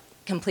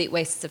 complete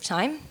wastes of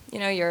time.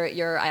 Your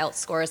IELTS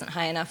score isn't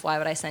high enough, why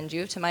would I send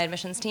you to my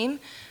admissions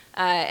team?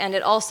 And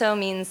it also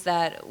means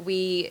that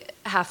we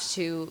have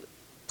to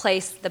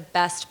place the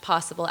best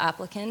possible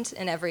applicant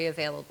in every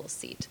available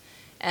seat.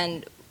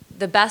 And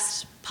the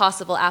best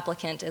possible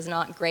applicant is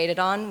not graded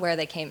on where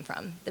they came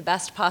from. The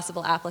best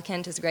possible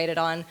applicant is graded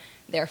on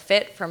their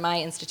fit for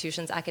my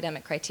institution's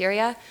academic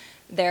criteria,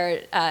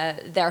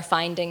 They're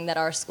finding that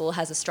our school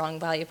has a strong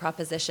value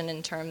proposition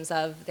in terms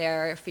of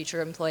their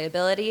future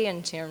employability,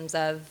 in terms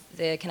of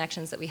the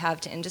connections that we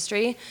have to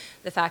industry,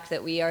 the fact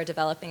that we are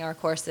developing our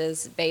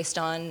courses based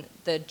on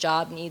the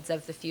job needs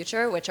of the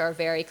future, which are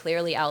very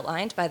clearly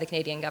outlined by the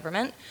Canadian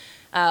government.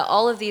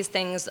 All of these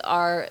things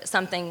are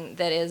something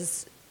that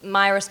is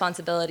my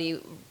responsibility,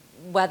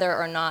 whether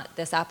or not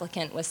this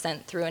applicant was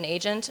sent through an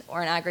agent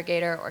or an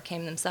aggregator or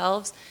came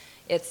themselves.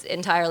 It's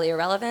entirely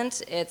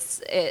irrelevant.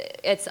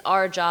 It's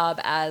our job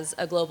as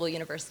a global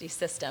university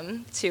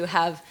system to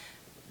have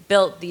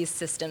built these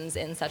systems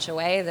in such a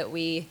way that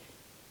we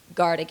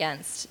guard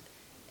against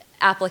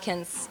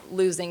applicants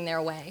losing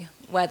their way,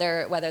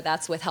 whether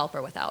that's with help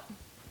or without.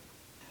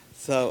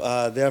 So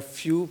there are a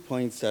few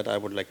points that I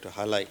would like to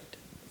highlight.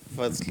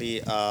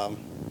 Firstly,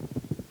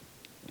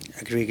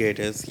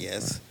 aggregators,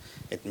 yes.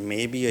 It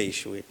may be an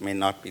issue, it may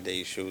not be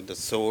the issue. The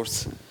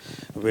source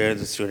where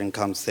the student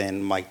comes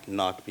in might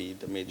not be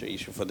the major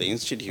issue for the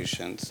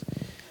institutions.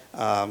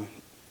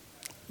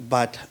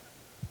 But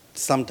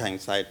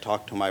sometimes I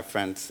talk to my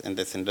friends in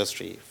this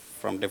industry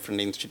from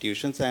different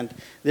institutions, and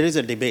there is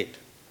a debate.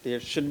 There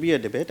should be a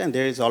debate, and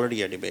there is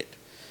already a debate.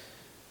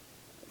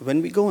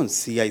 When we go on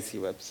CIC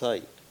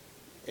website,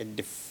 it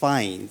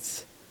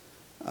defines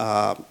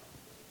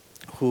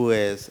who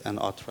is an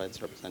authorized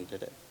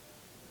representative.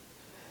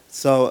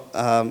 So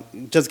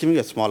just giving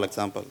you a small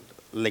example,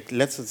 like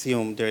let's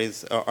assume there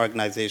is an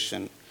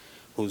organization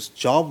whose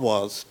job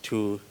was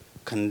to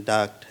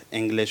conduct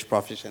English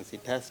proficiency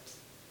tests.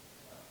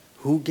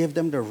 Who gave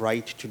them the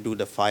right to do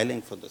the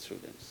filing for the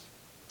students?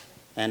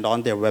 And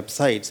on their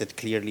websites, it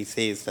clearly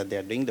says that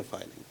they're doing the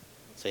filing.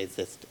 So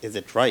is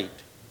it right?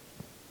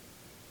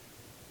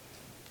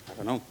 I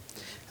don't know.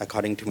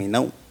 According to me,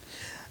 no.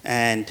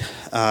 And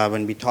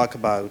when we talk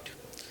about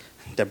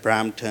the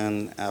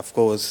Brampton, of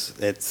course,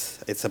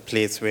 it's a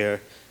place where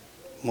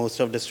most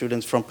of the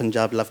students from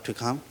Punjab love to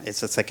come.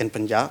 It's a second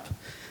Punjab.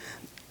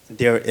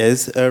 There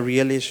is a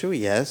real issue,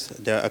 yes.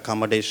 The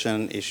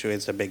accommodation issue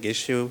is a big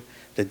issue.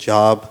 The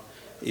job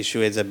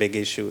issue is a big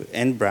issue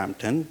in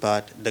Brampton.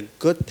 But the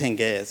good thing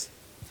is,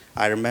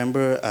 I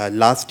remember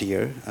last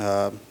year,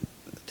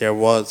 there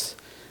was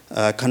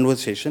a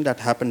conversation that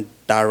happened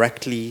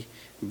directly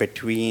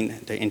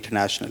between the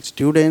international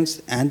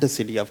students and the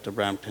city of the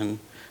Brampton.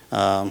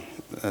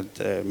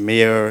 The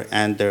mayor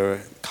and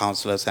their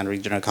councillors and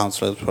regional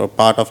councillors were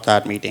part of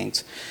that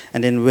meetings,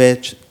 and in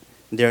which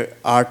there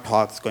are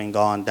talks going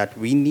on that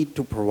we need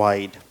to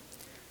provide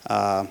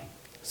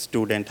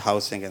student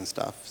housing and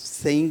stuff.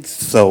 Saying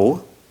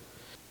so,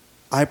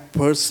 I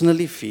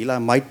personally feel, I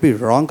might be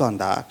wrong on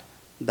that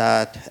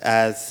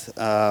as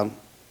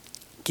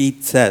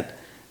Keith said,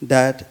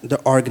 that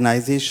the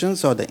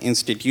organizations or the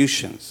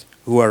institutions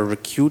who are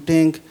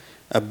recruiting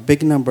a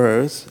big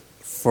numbers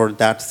for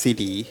that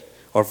city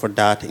or for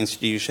that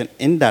institution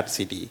in that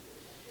city,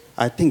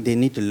 I think they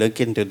need to look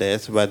into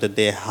this, whether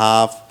they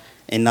have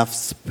enough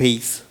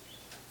space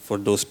for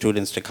those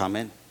students to come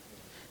in.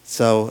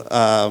 So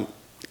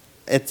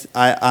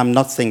I'm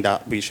not saying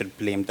that we should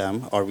blame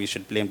them or we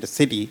should blame the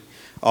city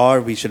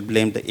or we should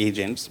blame the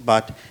agents,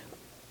 but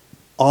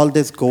all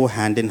this go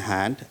hand in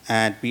hand,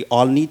 and we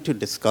all need to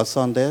discuss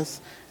on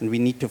this, and we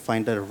need to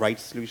find the right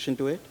solution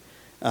to it.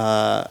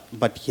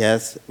 But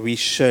yes, we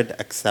should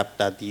accept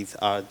that these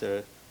are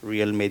the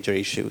real major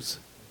issues.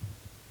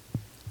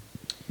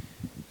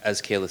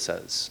 As Kayla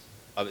says,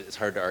 it's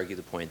hard to argue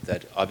the point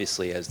that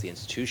obviously as the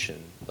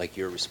institution, like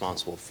you're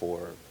responsible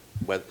for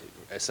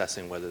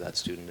assessing whether that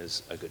student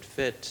is a good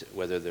fit,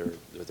 whether they're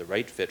the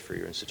right fit for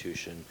your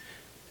institution,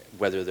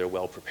 whether they're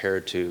well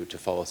prepared to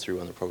follow through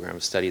on the program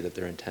of study that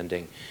they're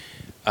intending.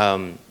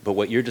 But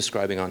what you're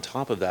describing on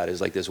top of that is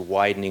like this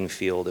widening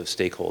field of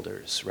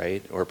stakeholders,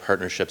 right? Or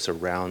partnerships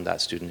around that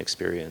student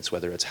experience,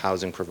 whether it's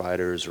housing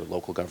providers or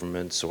local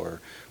governments or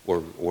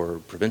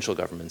provincial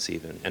governments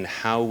even. And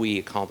how we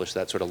accomplish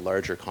that sort of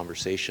larger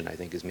conversation, I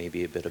think, is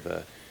maybe a bit of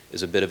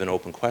an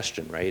open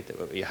question, right?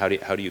 How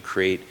do you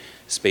create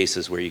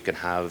spaces where you can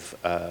have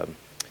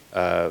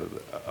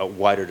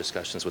wider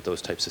discussions with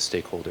those types of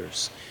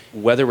stakeholders?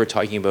 Whether we're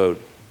talking about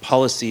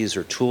policies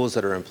or tools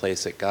that are in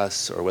place at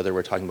GUS, or whether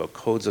we're talking about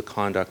codes of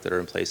conduct that are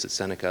in place at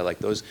Seneca, like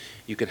those,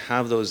 you can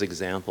have those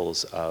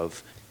examples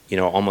of, you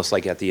know, almost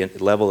like at the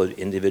level of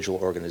individual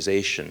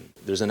organization,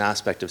 there's an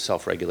aspect of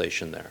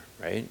self-regulation there,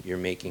 right?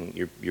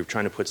 You're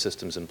trying to put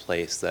systems in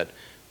place that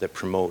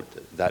promote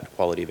that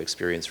quality of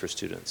experience for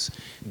students.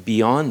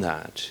 Beyond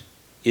that,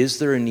 is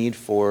there a need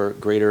for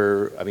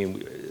greater, I mean,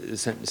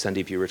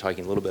 Sandeep, you were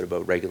talking a little bit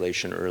about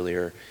regulation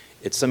earlier.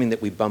 It's something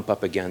that we bump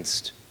up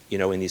against, you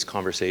know, in these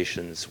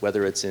conversations,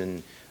 whether it's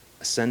in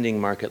a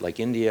sending market like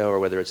India or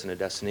whether it's in a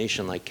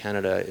destination like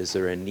Canada. Is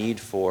there a need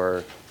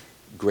for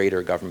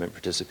greater government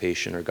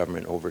participation or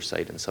government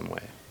oversight in some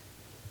way?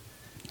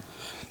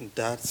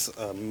 That's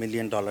a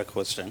million-dollar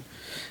question.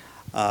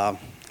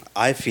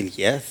 I feel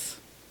yes,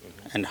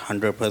 and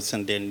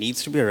 100% there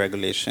needs to be a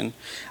regulation.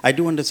 I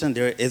do understand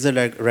there is a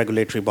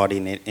regulatory body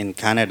in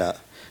Canada,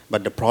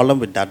 but the problem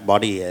with that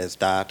body is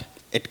that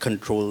it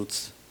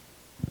controls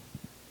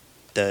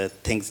the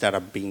things that are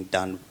being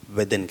done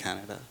within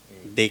Canada.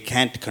 They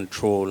can't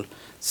control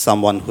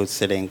someone who's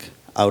sitting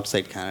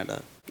outside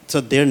Canada. So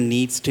there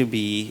needs to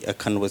be a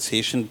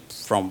conversation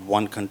from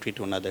one country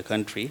to another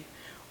country,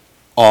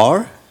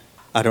 or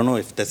I don't know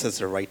if this is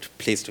the right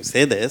place to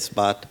say this,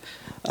 but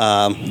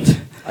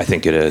I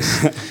think it is.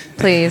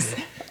 Please.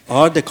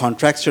 or the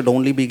contracts should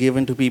only be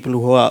given to people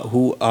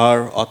who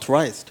are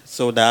authorized,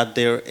 so that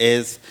there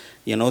is,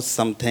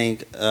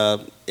 something.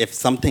 If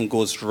something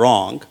goes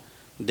wrong,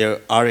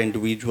 there are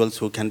individuals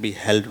who can be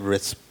held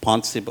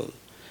responsible.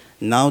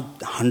 Now,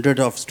 hundreds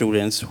of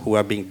students who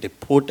are being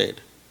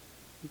deported,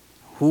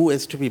 who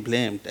is to be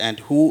blamed and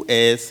who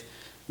is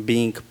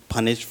being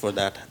punished for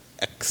that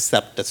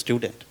except the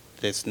student?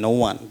 There's no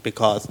one,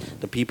 because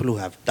the people who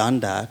have done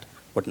that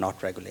were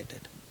not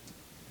regulated.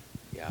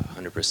 Yeah,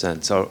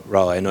 100%. So,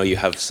 Raul, I know you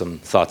have some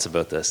thoughts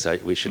about this.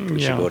 We should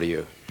go to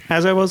you.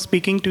 As I was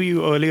speaking to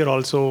you earlier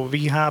also,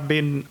 we have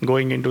been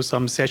going into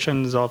some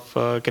sessions of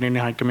Canadian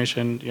High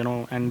Commission,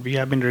 and we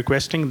have been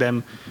requesting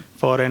them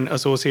for an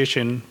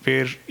association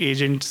where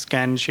agents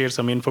can share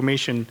some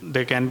information.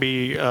 There can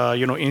be,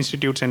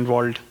 institutes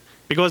involved.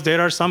 Because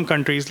there are some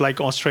countries like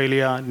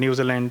Australia, New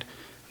Zealand,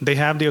 they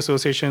have the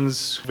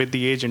associations with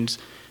the agents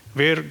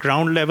where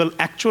ground level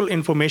actual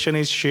information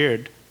is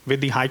shared with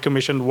the High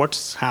Commission,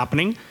 what's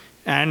happening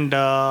and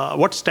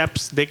what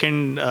steps they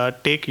can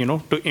take,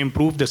 to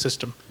improve the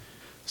system.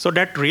 So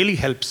that really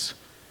helps.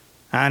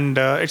 And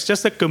it's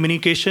just the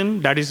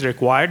communication that is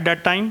required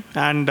that time.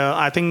 And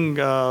I think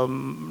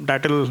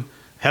that will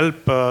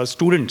help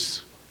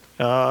students.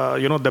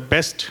 The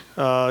best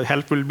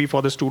help will be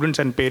for the students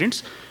and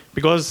parents,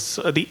 because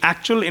the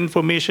actual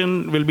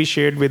information will be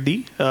shared with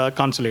the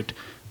consulate,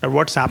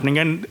 what's happening.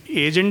 And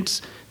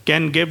agents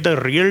can give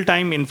the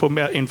real-time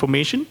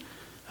information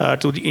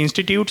to the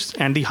institutes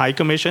and the High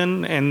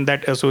Commission and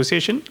that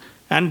association.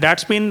 And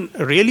that's been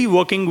really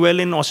working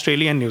well in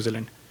Australia and New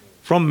Zealand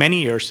from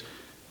many years.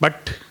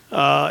 But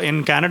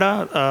in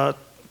Canada,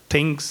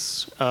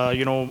 things,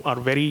 are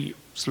very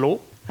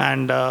slow.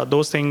 And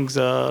those things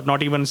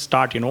not even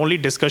start, only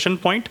discussion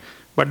point,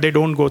 but they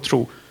don't go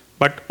through.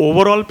 But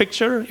overall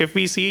picture, if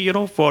we see,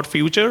 for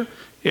future,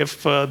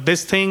 if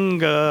this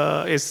thing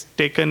is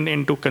taken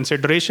into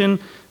consideration,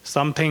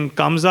 something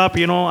comes up,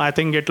 I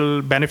think it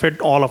will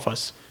benefit all of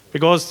us.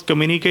 Because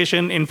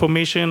communication,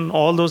 information,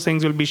 all those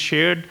things will be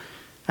shared.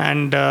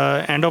 And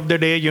end of the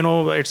day,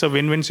 it's a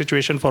win-win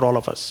situation for all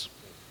of us.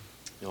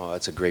 Oh,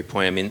 that's a great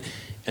point. I mean,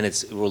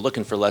 and we're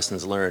looking for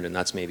lessons learned, and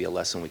that's maybe a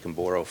lesson we can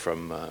borrow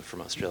from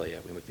Australia.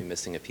 We might be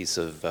missing a piece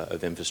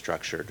of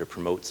infrastructure to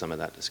promote some of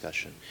that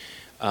discussion.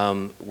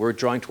 We're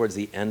drawing towards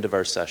the end of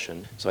our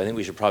session, so I think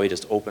we should probably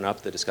just open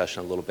up the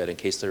discussion a little bit in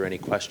case there are any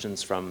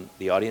questions from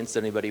the audience that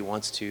anybody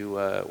wants to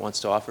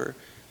offer.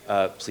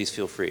 Please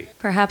feel free.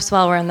 Perhaps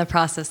while we're in the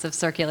process of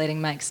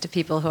circulating mics to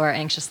people who are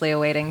anxiously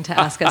awaiting to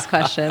ask us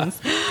questions,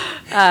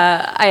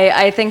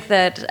 I think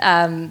that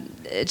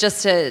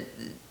just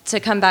to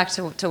come back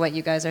to what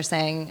you guys are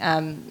saying,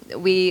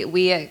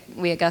 we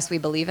at Gus, we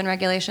believe in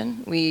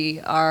regulation. We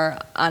are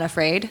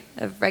unafraid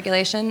of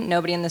regulation.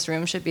 Nobody in this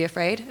room should be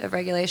afraid of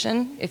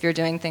regulation if you're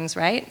doing things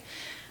right.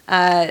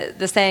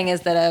 The saying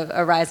is that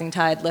a rising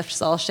tide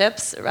lifts all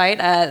ships, right?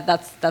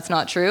 That's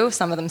not true.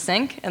 Some of them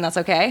sink, and that's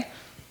okay.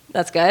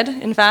 That's good,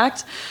 in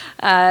fact.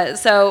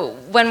 So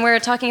when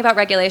we're talking about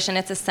regulation,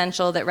 it's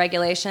essential that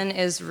regulation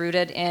is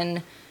rooted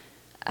in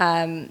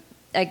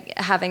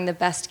having the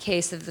best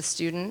case of the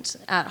student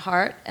at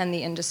heart and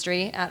the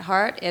industry at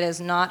heart. It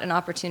is not an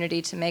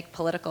opportunity to make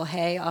political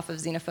hay off of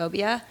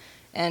xenophobia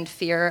and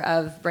fear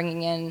of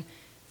bringing in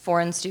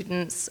foreign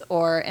students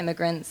or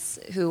immigrants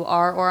who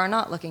are or are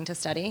not looking to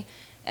study.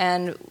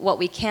 And what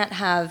we can't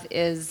have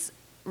is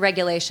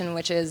regulation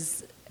which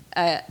is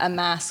a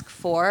mask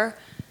for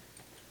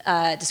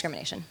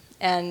discrimination.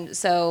 And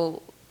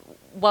so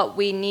what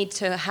we need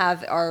to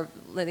have are,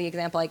 the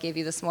example I gave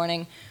you this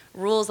morning,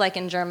 rules like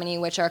in Germany,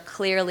 which are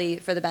clearly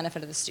for the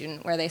benefit of the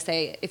student, where they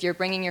say, if you're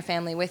bringing your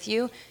family with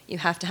you, you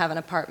have to have an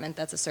apartment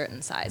that's a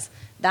certain size.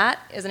 That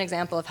is an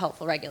example of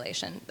helpful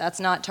regulation. That's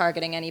not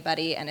targeting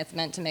anybody, and it's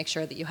meant to make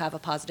sure that you have a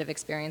positive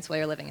experience while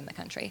you're living in the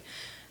country.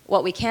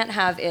 What we can't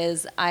have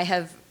is, I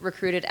have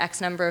recruited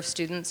X number of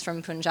students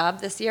from Punjab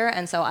this year,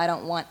 and so I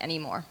don't want any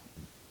more.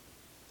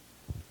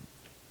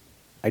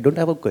 I don't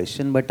have a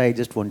question, but I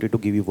just wanted to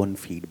give you one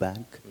feedback.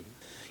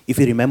 If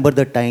you remember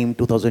the time,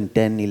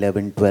 2010,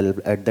 11, 12,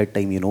 at that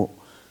time,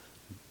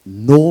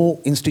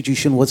 no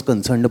institution was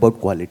concerned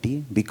about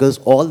quality because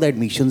all the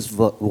admissions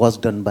was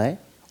done by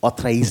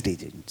authorized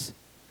agents.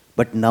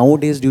 But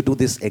nowadays, due to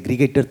this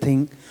aggregator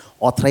thing,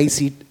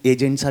 authorized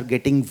agents are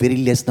getting very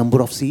less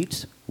number of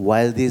seats,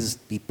 while these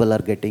people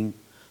are getting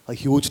a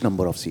huge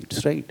number of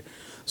seats, right?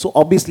 So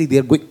obviously, they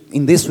are going,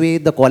 in this way,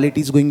 the quality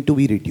is going to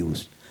be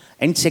reduced.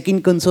 And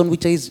second concern,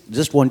 which I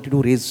just wanted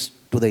to raise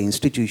to the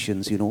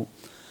institutions,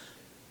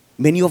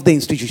 many of the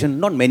institutions,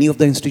 not many of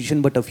the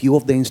institutions, but a few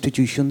of the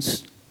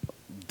institutions,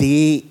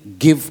 they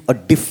give a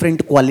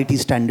different quality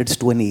standards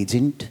to an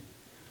agent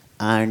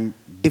and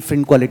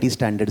different quality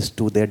standards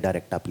to their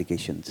direct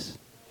applications.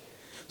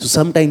 So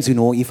sometimes,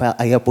 if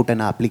I have put an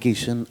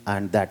application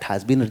and that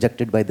has been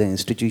rejected by the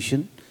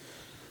institution,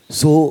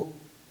 so,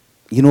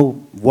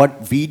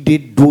 what we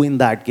did do in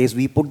that case,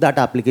 we put that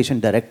application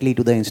directly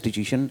to the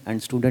institution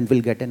and student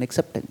will get an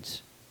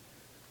acceptance.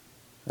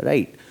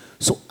 Right?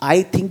 So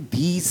I think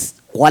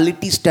these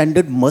quality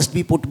standard must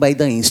be put by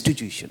the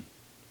institution.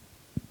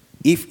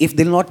 If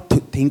they'll not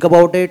think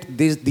about it,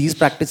 these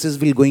practices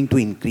will going to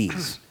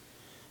increase.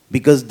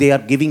 Because they are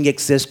giving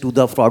access to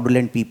the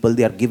fraudulent people,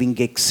 they are giving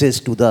access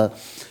to the,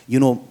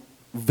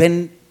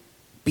 when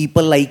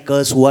people like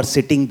us who are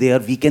sitting there,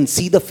 we can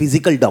see the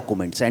physical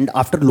documents. And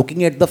after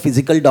looking at the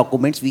physical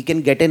documents, we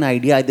can get an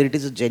idea either it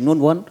is a genuine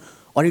one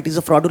or it is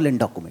a fraudulent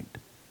document.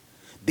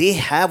 They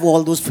have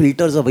all those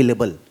filters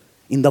available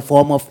in the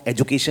form of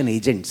education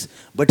agents,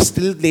 but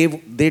still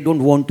they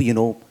don't want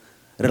to,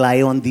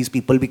 rely on these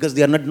people because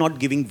they are not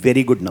giving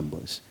very good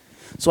numbers.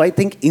 So I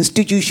think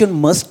institution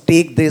must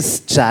take this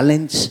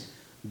challenge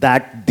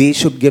that they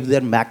should give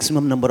their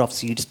maximum number of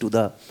seats to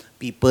the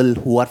people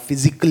who are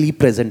physically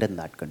present in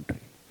that country.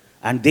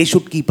 And they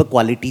should keep a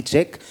quality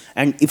check.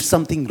 And if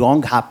something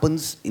wrong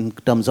happens in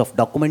terms of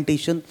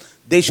documentation,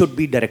 they should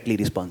be directly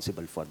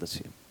responsible for the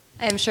same.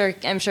 I'm sure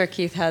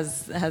Keith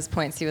has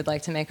points he would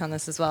like to make on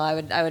this as well.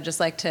 I would just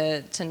like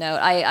to note,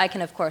 I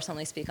can of course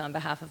only speak on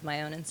behalf of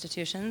my own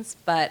institutions,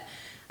 but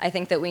I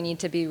think that we need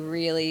to be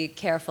really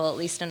careful, at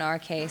least in our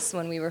case,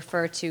 when we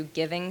refer to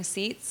giving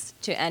seats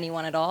to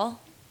anyone at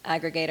all,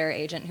 aggregator,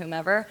 agent,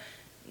 whomever.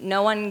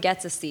 No one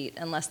gets a seat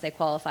unless they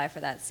qualify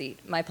for that seat.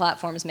 My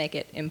platforms make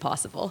it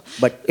impossible.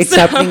 But it's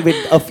happening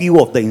with a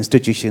few of the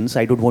institutions.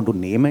 I don't want to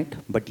name it,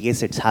 but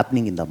yes, it's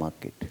happening in the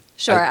market.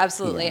 Sure,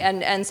 absolutely. Yeah.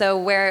 And so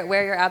where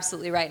you're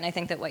absolutely right, and I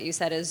think that what you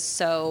said is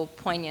so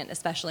poignant,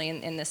 especially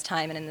in this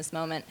time and in this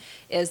moment,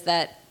 is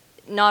that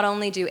not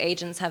only do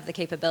agents have the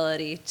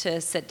capability to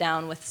sit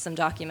down with some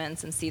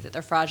documents and see that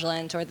they're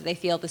fraudulent or that they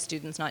feel the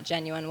student's not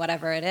genuine,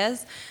 whatever it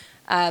is,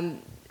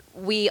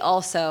 we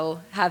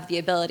also have the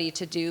ability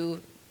to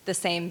do the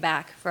same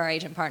back for our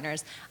agent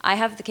partners. I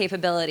have the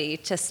capability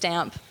to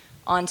stamp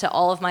onto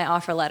all of my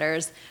offer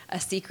letters a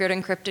secret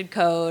encrypted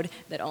code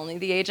that only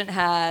the agent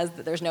has,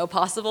 that there's no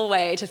possible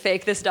way to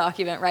fake this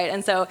document, right?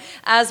 And so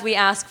as we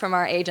ask from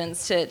our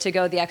agents to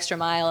go the extra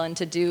mile and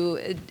to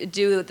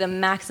do the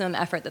maximum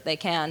effort that they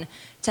can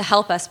to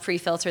help us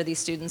pre-filter these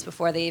students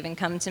before they even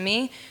come to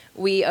me,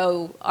 we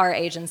owe our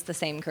agents the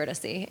same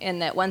courtesy in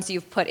that once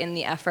you've put in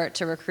the effort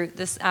to recruit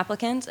this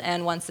applicant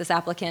and once this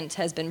applicant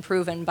has been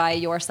proven by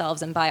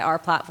yourselves and by our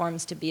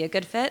platforms to be a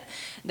good fit,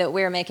 that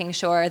we're making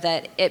sure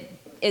that it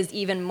is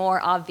even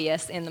more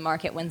obvious in the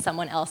market when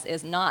someone else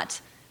is not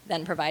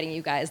then providing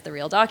you guys the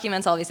real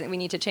documents. Obviously, we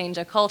need to change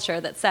a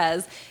culture that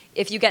says,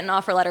 if you get an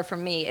offer letter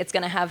from me, it's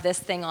going to have this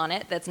thing on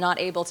it that's not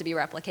able to be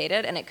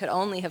replicated, and it could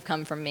only have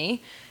come from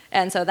me.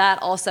 And so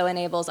that also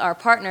enables our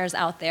partners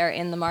out there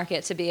in the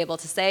market to be able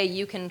to say,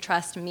 you can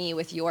trust me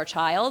with your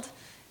child,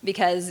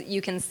 because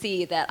you can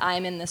see that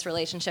I'm in this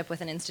relationship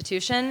with an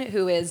institution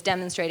who is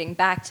demonstrating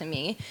back to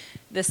me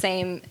the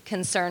same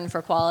concern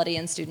for quality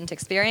and student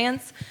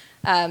experience.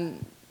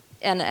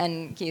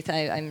 And Keith,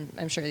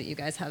 I'm sure that you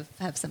guys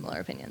have similar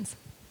opinions.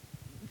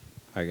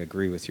 I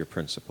agree with your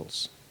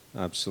principles.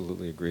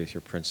 Absolutely agree with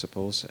your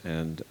principles,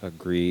 and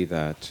agree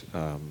that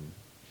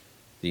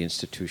the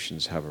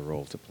institutions have a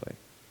role to play.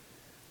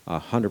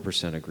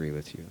 100% agree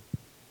with you.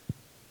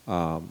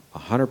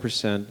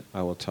 100%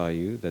 I will tell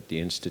you that the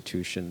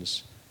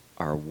institutions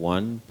are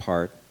one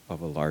part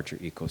of a larger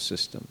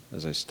ecosystem,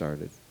 as I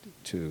started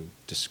to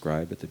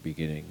describe at the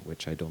beginning,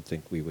 which I don't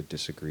think we would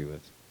disagree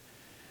with.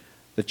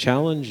 The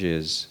challenge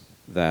is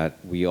that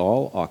we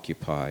all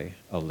occupy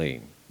a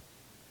lane,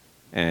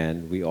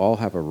 and we all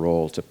have a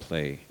role to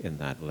play in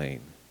that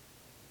lane.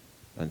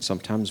 And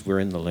sometimes we're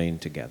in the lane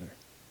together.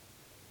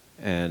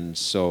 And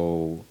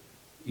so,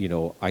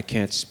 I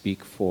can't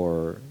speak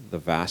for the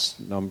vast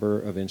number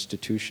of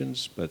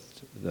institutions, but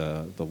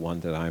the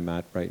one that I'm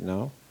at right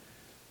now,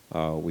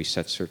 we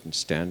set certain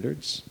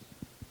standards.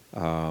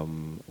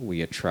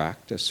 We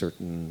attract a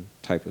certain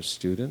type of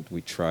student.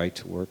 We try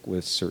to work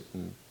with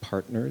certain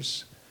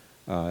partners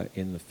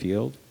in the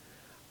field,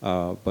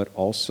 but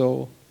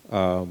also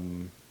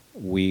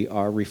we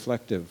are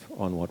reflective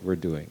on what we're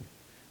doing.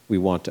 We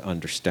want to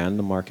understand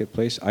the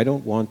marketplace. I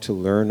don't want to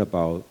learn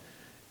about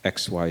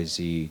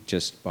XYZ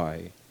just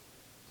by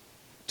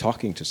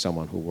talking to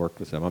someone who worked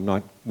with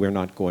them. We're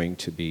not going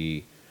to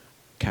be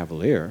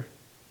cavalier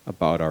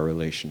about our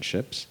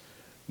relationships,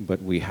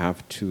 but we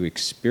have to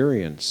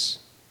experience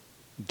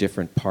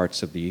different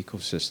parts of the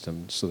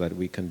ecosystem so that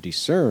we can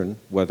discern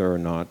whether or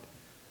not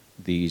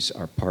these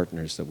are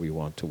partners that we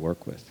want to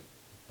work with.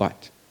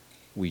 But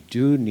we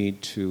do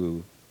need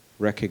to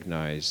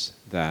recognize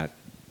that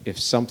if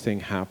something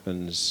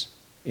happens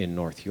in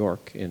North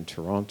York, in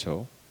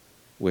Toronto,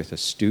 with a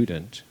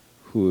student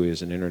who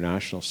is an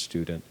international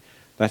student,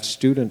 that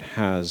student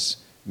has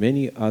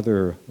many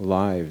other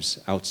lives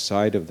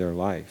outside of their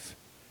life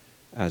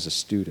as a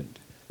student.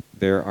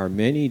 There are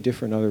many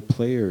different other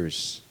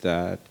players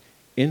that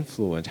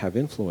have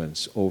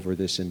influence over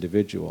this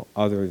individual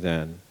other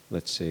than,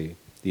 let's say,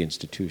 the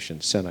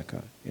institution,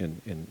 Seneca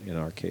in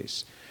our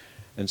case.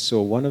 And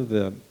so one of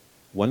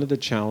the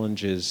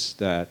challenges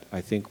that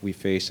I think we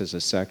face as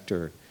a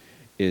sector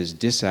is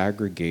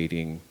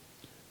disaggregating,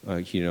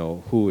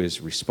 who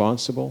is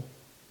responsible,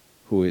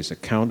 who is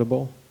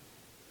accountable,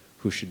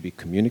 who should be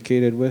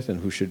communicated with,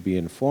 and who should be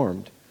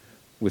informed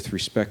with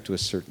respect to a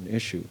certain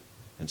issue.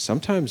 And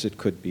sometimes it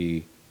could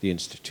be the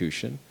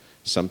institution,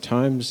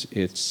 sometimes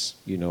it's,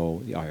 the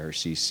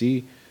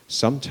IRCC,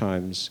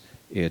 sometimes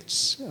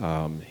it's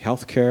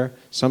healthcare,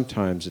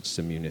 sometimes it's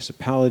the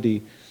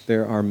municipality.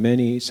 There are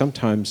many,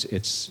 sometimes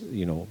it's,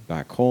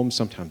 back home,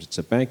 sometimes it's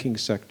a banking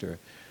sector.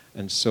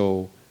 And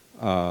so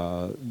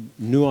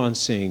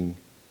nuancing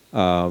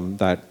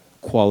that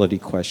quality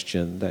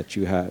question that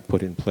you had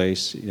put in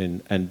place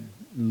and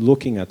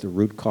looking at the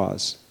root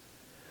cause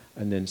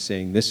and then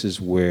saying this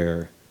is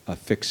where a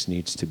fix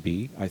needs to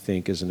be, I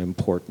think is an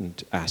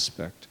important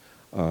aspect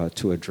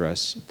to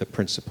address the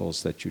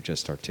principles that you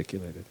just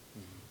articulated.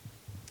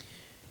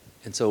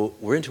 And so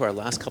we're into our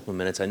last couple of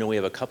minutes. I know we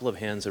have a couple of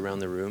hands around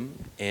the room,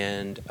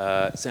 and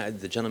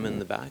the gentleman in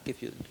the back,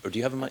 or do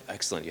you have a mic?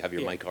 Excellent, you have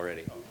your mic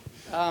already.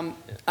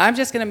 I'm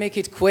just going to make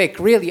it quick.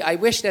 Really, I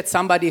wish that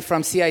somebody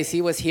from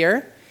CIC was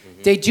here.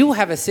 Mm-hmm. They do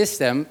have a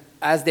system,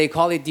 as they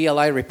call it,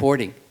 DLI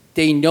reporting.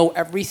 They know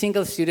every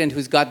single student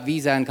who's got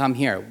visa and come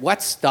here.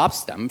 What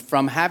stops them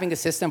from having a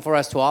system for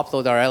us to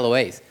upload our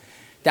LOAs?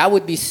 That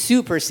would be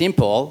super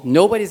simple.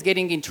 Nobody's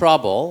getting in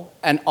trouble,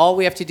 and all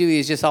we have to do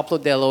is just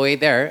upload the LOA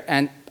there.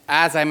 And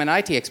as I'm an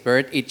IT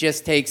expert, it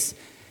just takes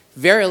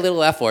very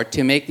little effort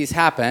to make this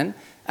happen.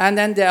 And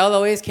then the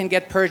LOAs can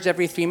get purged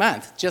every 3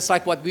 months, just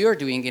like what we are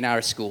doing in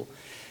our school.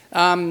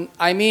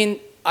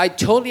 I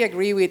totally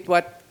agree with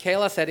what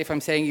Kayla said, if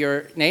I'm saying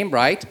your name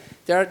right.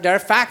 There are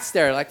facts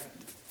there. Like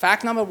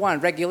fact number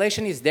one,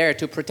 regulation is there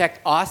to protect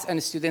us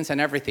and students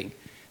and everything,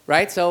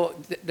 right? So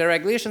the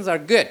regulations are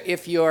good.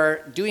 If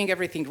you're doing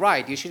everything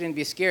right, you shouldn't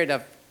be scared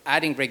of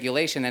adding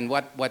regulation and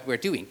what we're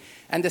doing.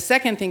 And the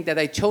second thing that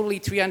I totally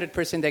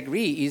 300%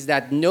 agree is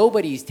that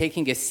nobody is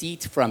taking a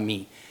seat from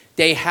me.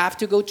 They have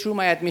to go through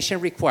my admission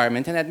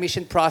requirement and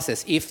admission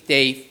process. If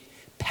they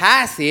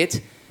pass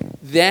it,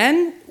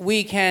 then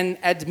we can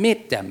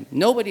admit them.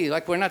 Nobody,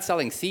 like we're not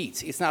selling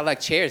seats. It's not like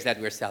chairs that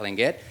we're selling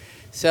it.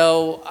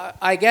 So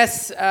I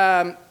guess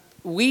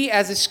we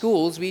as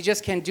schools, we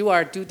just can do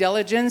our due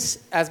diligence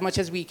as much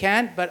as we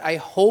can, but I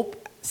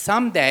hope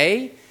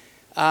someday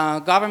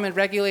government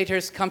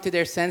regulators come to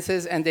their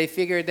senses and they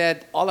figure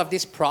that all of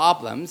these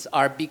problems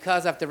are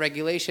because of the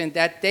regulation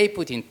that they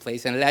put in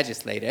place and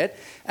legislated,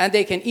 and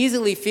they can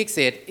easily fix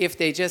it if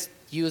they just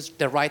use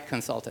the right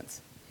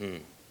consultants.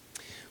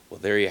 Well,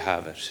 there you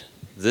have it.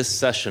 This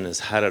session has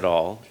had it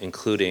all,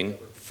 including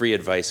free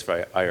advice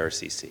for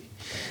IRCC.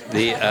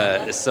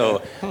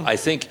 So I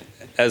think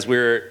as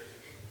we're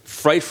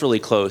frightfully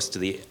close to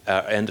the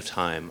end of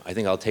time, I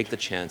think I'll take the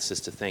chance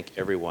just to thank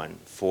everyone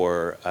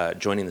for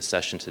joining the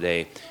session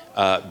today.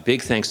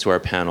 Big thanks to our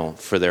panel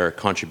for their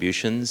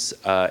contributions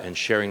and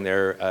sharing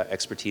their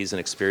expertise and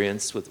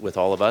experience with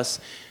all of us.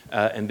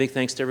 And big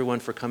thanks to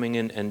everyone for coming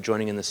in and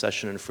joining in the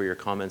session and for your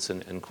comments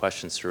and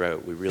questions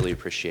throughout. We really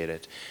appreciate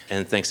it.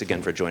 And thanks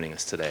again for joining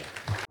us today.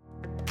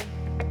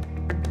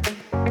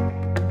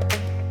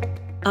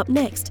 Up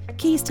next,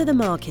 Keys to the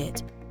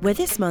Market, where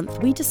this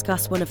month we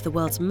discuss one of the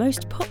world's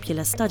most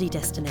popular study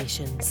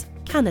destinations,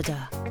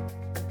 Canada.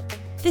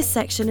 This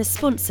section is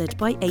sponsored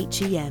by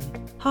HEM,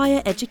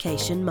 Higher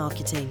Education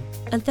Marketing,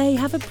 and they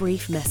have a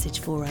brief message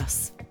for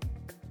us.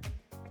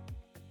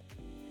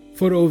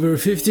 For over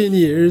 15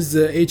 years,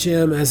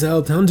 HEM has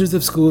helped hundreds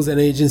of schools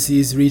and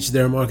agencies reach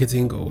their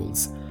marketing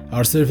goals.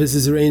 Our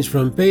services range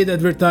from paid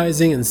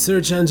advertising and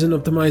search engine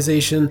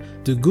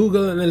optimization to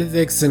Google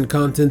Analytics and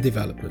content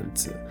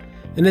development.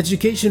 An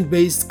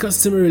education-based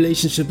customer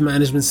relationship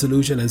management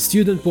solution and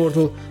student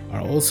portal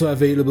are also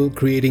available,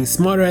 creating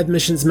smarter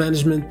admissions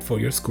management for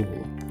your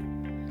school.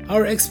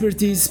 Our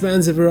expertise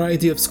spans a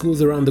variety of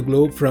schools around the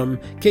globe, from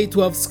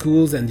K-12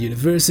 schools and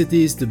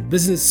universities to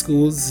business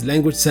schools,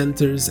 language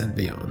centers, and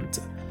beyond.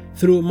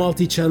 Through a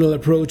multi-channel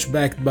approach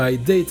backed by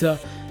data,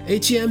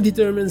 HEM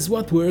determines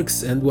what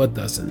works and what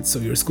doesn't, so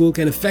your school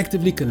can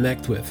effectively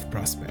connect with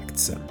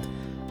prospects.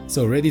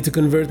 So ready to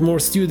convert more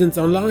students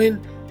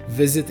online?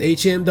 Visit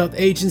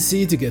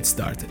hem.agency to get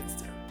started.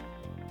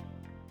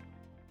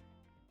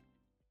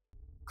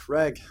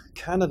 Craig,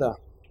 Canada.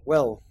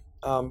 Well,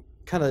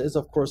 Canada is,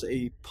 of course,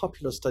 a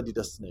popular study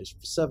destination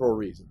for several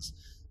reasons.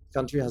 The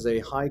country has a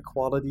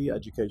high-quality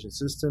education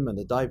system and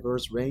a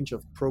diverse range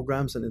of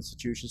programs and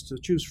institutions to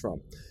choose from.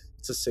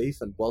 It's a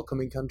safe and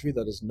welcoming country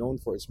that is known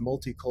for its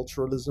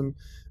multiculturalism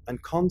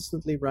and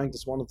constantly ranked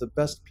as one of the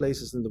best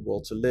places in the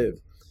world to live.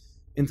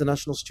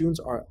 International students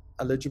are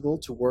eligible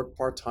to work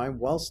part-time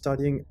while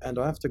studying, and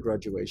after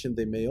graduation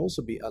they may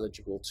also be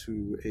eligible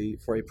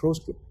for a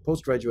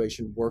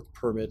post-graduation work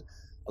permit,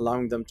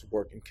 allowing them to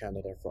work in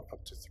Canada for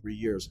up to 3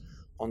 years.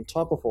 On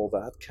top of all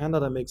that,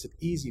 Canada makes it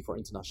easy for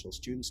international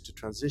students to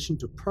transition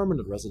to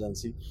permanent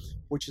residency,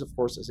 which of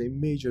course is a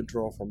major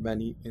draw for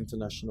many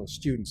international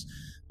students.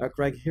 Now,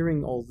 Greg,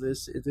 hearing all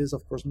this, it is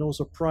of course no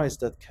surprise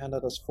that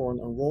Canada's foreign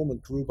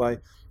enrollment grew by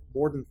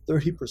more than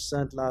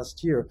 30%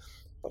 last year.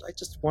 But I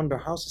just wonder,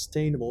 how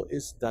sustainable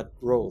is that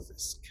growth?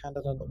 Is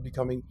Canada not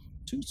becoming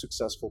too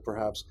successful,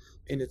 perhaps,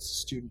 in its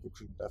student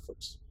recruitment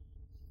efforts?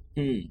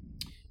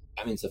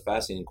 I mean, it's a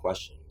fascinating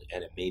question,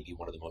 and it may be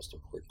one of the most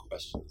important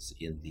questions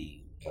in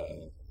the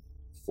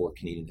for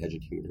Canadian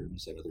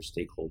educators and other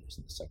stakeholders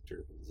in the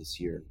sector this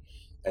year.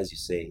 As you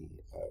say,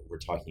 we're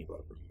talking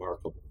about a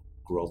remarkable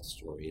growth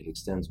story. It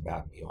extends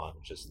back beyond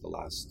just the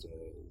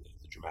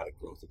dramatic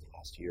growth of the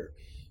last year.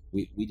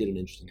 We did an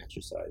interesting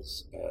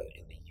exercise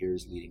in the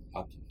years leading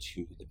up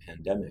to the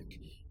pandemic.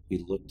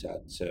 We looked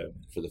at,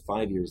 for the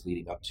 5 years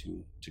leading up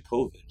to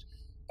COVID,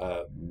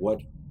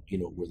 what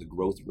were the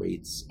growth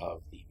rates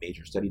of the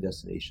major study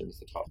destinations,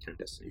 the top 10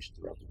 destinations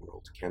around the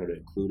world, Canada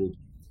included.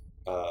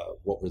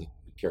 What were the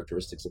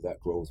characteristics of that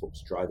growth? What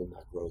was driving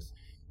that growth?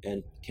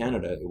 And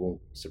Canada, it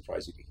won't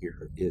surprise you to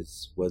hear,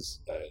 was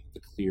the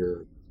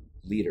clear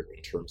leader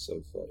in terms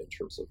of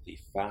the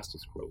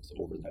fastest growth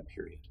over that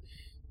period.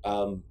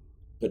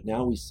 But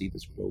now we see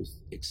this growth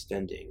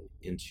extending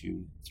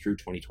through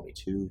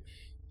 2022.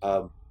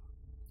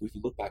 If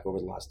you look back over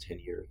the last 10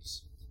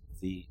 years,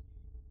 the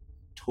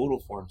total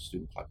foreign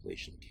student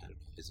population in Canada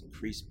has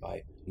increased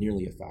by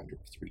nearly a factor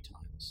of 3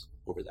 times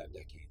over that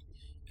decade.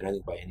 And I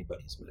think by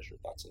anybody's measure,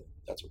 that's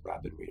a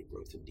rapid rate of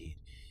growth indeed.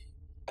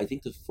 I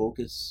think the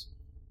focus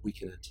we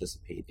can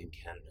anticipate in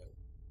Canada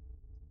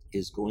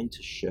is going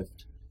to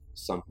shift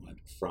somewhat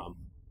from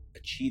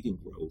achieving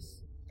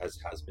growth, as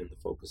has been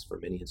the focus for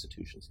many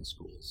institutions and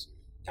schools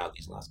now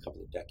these last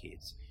couple of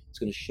decades. It's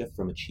going to shift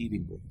from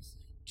achieving growth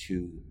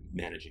to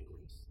managing growth.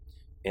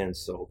 And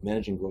so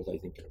managing growth, I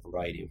think, in a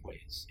variety of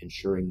ways,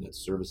 ensuring that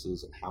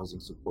services and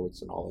housing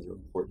supports and all other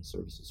important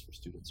services for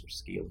students are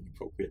scaling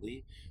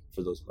appropriately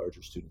for those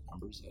larger student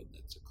numbers.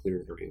 That's a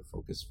clear area of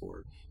focus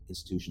for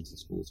institutions and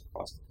schools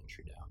across the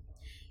country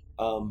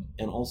now.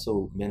 And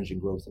also managing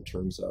growth in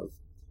terms of,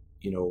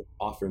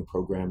 offering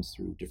programs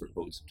through different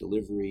modes of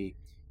delivery,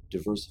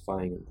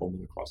 diversifying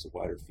enrollment across a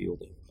wider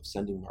field of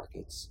sending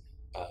markets.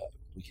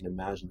 We can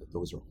imagine that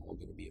those are all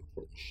going to be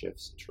important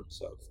shifts in terms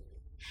of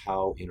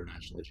how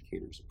international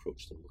educators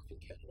approach their work in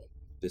Canada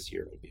this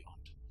year and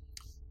beyond.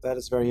 That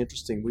is very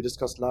interesting. We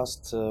discussed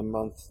last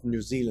month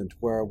New Zealand,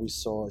 where we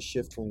saw a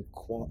shift from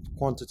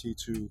quantity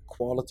to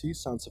quality.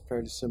 Sounds a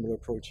fairly similar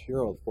approach here.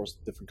 Of course,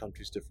 different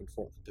countries, different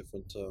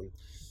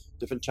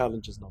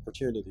challenges and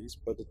opportunities,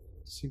 but it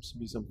seems to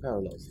be some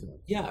parallels there.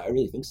 Yeah, I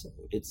really think so.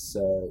 It's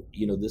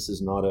this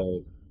is not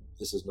a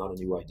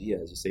new idea.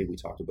 As you say, we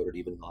talked about it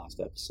even in the last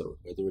episode.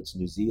 Whether it's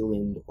New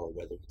Zealand or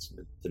whether it's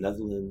the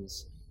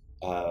Netherlands,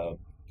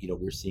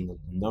 we're seeing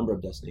a number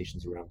of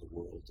destinations around the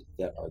world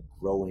that are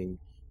growing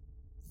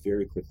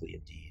very quickly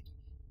indeed.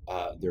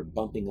 They're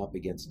bumping up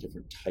against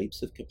different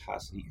types of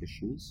capacity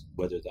issues,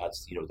 whether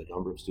that's the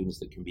number of students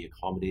that can be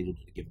accommodated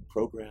in a given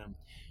program,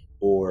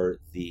 or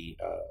the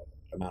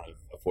amount of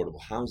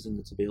affordable housing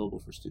that's available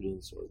for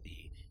students, or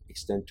the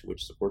extent to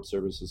which support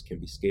services can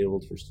be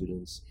scaled for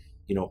students.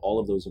 All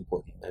of those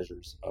important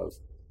measures of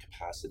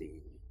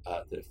capacity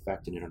that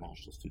affect an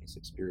international student's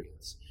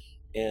experience.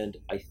 And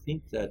I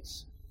think that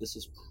this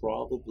is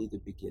probably the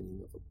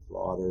beginning of a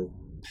broader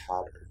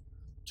pattern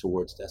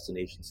towards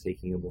destinations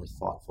taking a more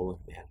thoughtful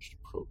and managed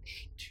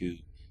approach to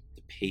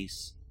the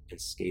pace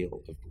and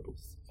scale of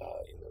growth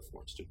in their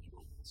foreign student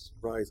enrollments.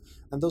 Right.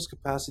 And those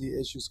capacity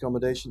issues,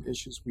 accommodation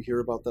issues, we hear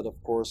about that,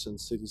 of course, in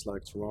cities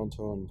like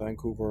Toronto and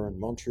Vancouver and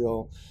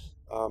Montreal.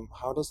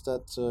 How does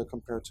that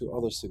compare to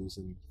other cities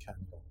in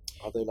Canada?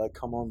 Are they like,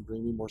 come on,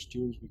 bring me more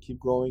students, we keep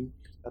growing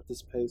at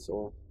this pace,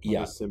 or are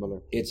they similar?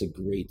 It's a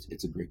great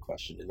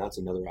question, and that's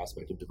another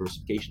aspect of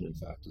diversification. In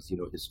fact, is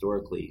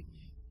historically,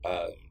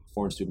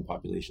 foreign student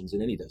populations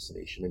in any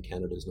destination, and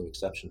Canada is no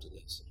exception to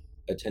this,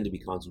 tend to be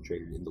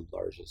concentrated in the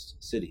largest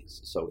cities.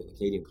 So in the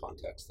Canadian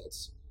context,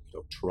 that's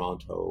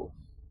Toronto,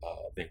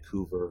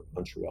 Vancouver,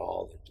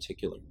 Montreal in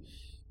particular.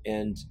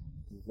 And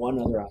one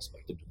other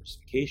aspect of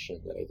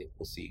diversification that I think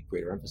we'll see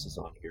greater emphasis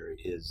on here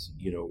is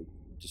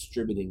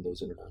distributing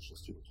those international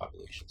student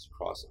populations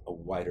across a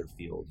wider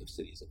field of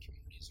cities and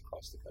communities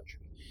across the country.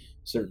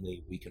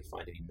 Certainly, we can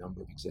find any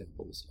number of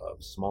examples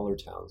of smaller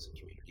towns and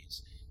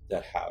communities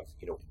that have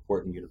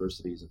important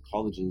universities and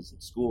colleges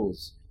and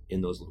schools in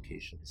those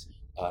locations,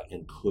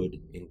 and could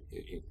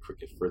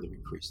further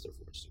increase their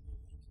foreign student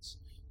enrollments.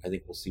 I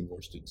think we'll see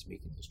more students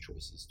making those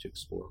choices to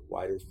explore a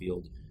wider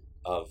field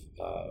of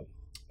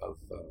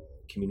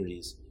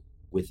communities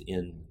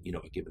within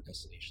a given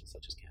destination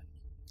such as Canada.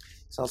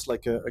 Sounds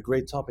like a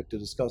great topic to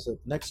discuss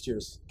at next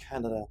year's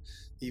Canada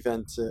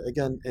event,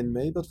 again in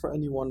May. But for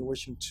anyone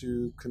wishing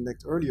to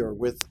connect earlier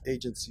with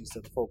agencies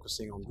that are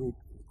focusing on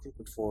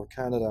recruitment for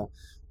Canada,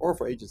 or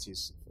for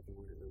agencies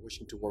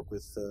wishing to work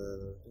with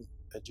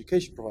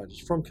education providers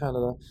from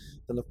Canada,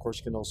 then of course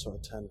you can also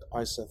attend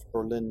ICEF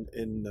Berlin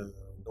in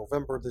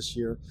November this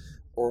year,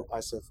 or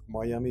ICEF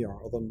Miami, our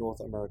other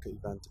North America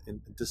event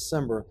in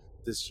December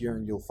this year.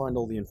 And you'll find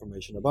all the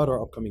information about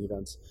our upcoming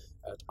events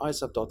at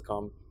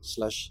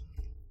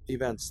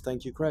icef.com/events.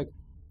 Thank you, Craig.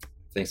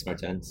 Thanks,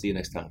 Martin. See you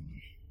next time.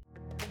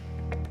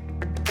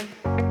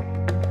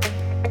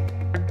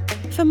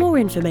 For more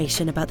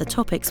information about the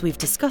topics we've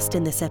discussed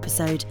in this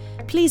episode,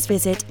 please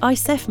visit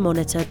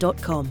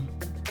icefmonitor.com.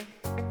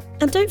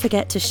 And don't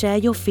forget to share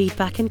your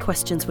feedback and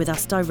questions with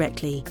us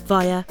directly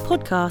via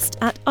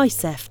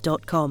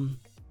podcast@icef.com.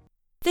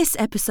 This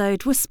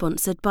episode was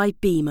sponsored by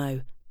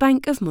BMO,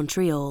 Bank of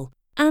Montreal,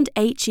 and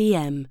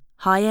HEM,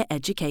 Higher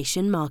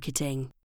Education Marketing.